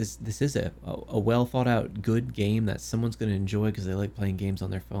appreciate this is a well thought out good game that someone's going to enjoy because they like playing games on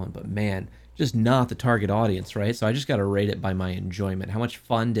their phone, but man, just not the target audience, right? So I just got to rate it by my enjoyment. How much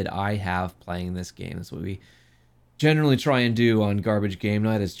fun did I have playing this game? That's what we generally try and do on Garbage Game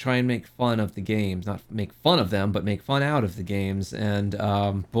Night, is try and make fun of the games, not make fun of them, but make fun out of the games. And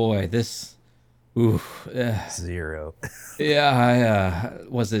boy, this, yeah, 0.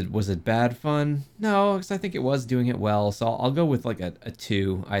 was it bad fun? No, because I think it was doing it well. So I'll go with like a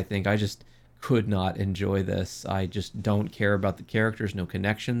 2. I think I just could not enjoy this. I just don't care about the characters, no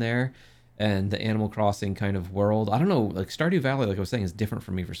connection there. And the Animal Crossing kind of world, I don't know, like Stardew Valley, like I was saying, is different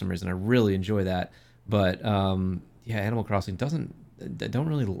for me for some reason. I really enjoy that. But yeah, Animal Crossing don't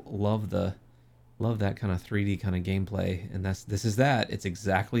really love that kind of 3D kind of gameplay, and this is that. It's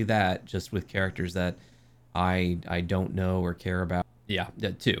exactly that, just with characters that I don't know or care about. Yeah,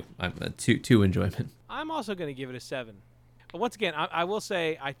 2. I'm a 2 enjoyment. I'm also going to give it a 7. But once again, I will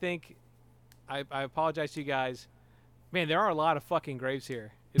say, I think, I apologize to you guys. Man, there are a lot of fucking graves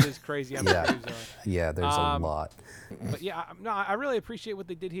here. It is crazy how many Yeah. graves there are. Yeah, there's a lot. But yeah, I really appreciate what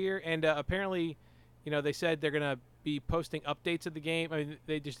they did here. And apparently, they said they're going to be posting updates of the game. I mean,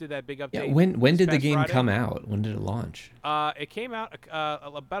 they just did that big update. Yeah, when this did the past game Friday. come out? When did it launch? It came out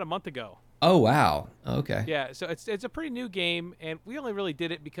about a month ago. Oh wow. Okay. Yeah, so it's a pretty new game, and we only really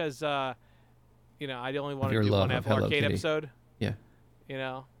did it because, I only wanted your to do love one of Apple Hello Arcade Kitty. episode. Yeah.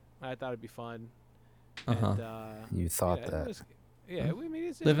 I thought it'd be fun. Uh-huh. And, You thought yeah, that. it's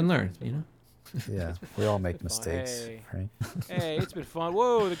Live and learn, it's been you know. Yeah, we all make been fun. mistakes, Hey. right? Hey, it's been fun.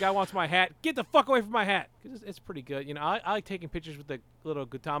 Whoa, the guy wants my hat. Get the fuck away from my hat. 'Cause it's pretty good. I like taking pictures with the little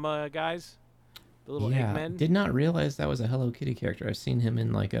Gautama guys, the little Yeah. Eggmen, Did not realize that was a Hello Kitty character. I've seen him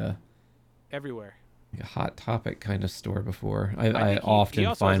in like a everywhere. Hot Topic kind of store before. I think he often also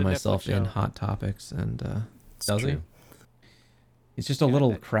has find a Netflix myself in show. Hot Topics, and does he? true. It's just a Yeah,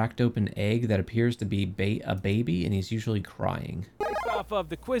 little that- cracked open egg that appears to be a baby, and he's usually crying. Based off of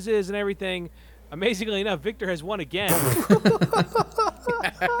the quizzes and everything, amazingly enough, Victor has won again.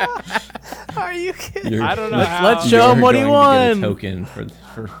 Are you kidding? I don't know. Let's show him what he You're won. going to get a token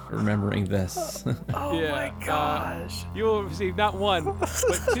for remembering this. Oh Yeah, my gosh. You will receive not one, but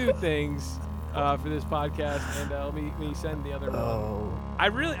two things for this podcast, and let me send the other one. Oh. I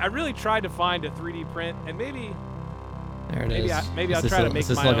really tried to find a 3D print, and maybe There it Maybe is. maybe Is I'll this try a- to make Is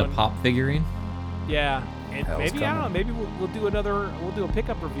this my like own. a pop figurine? Yeah, and Hell's maybe I don't know. coming. Maybe we'll do we'll do a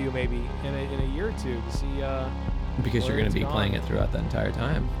pickup review maybe in a year or two to see. Because you're Where going it's to be gone. playing it throughout the entire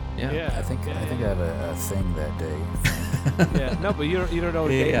time. Yeah. Yeah, I think yeah, I have a thing that day. yeah. No, but you don't know what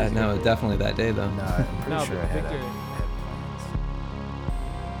day Yeah, it is no, yet. definitely that day though. No, I'm pretty No, sure but I had Victor- plans.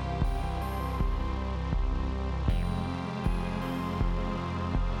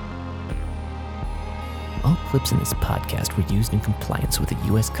 All clips in this podcast were used in compliance with the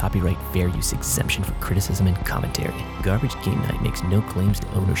U.S. Copyright Fair Use Exemption for criticism and commentary. Garbage Game Night makes no claims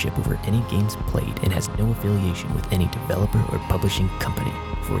to ownership over any games played and has no affiliation with any developer or publishing company.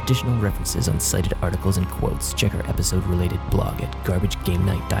 For additional references on cited articles and quotes, check our episode-related blog at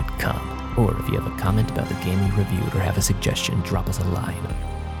garbagegamenight.com. Or if you have a comment about the game you reviewed or have a suggestion, drop us a line.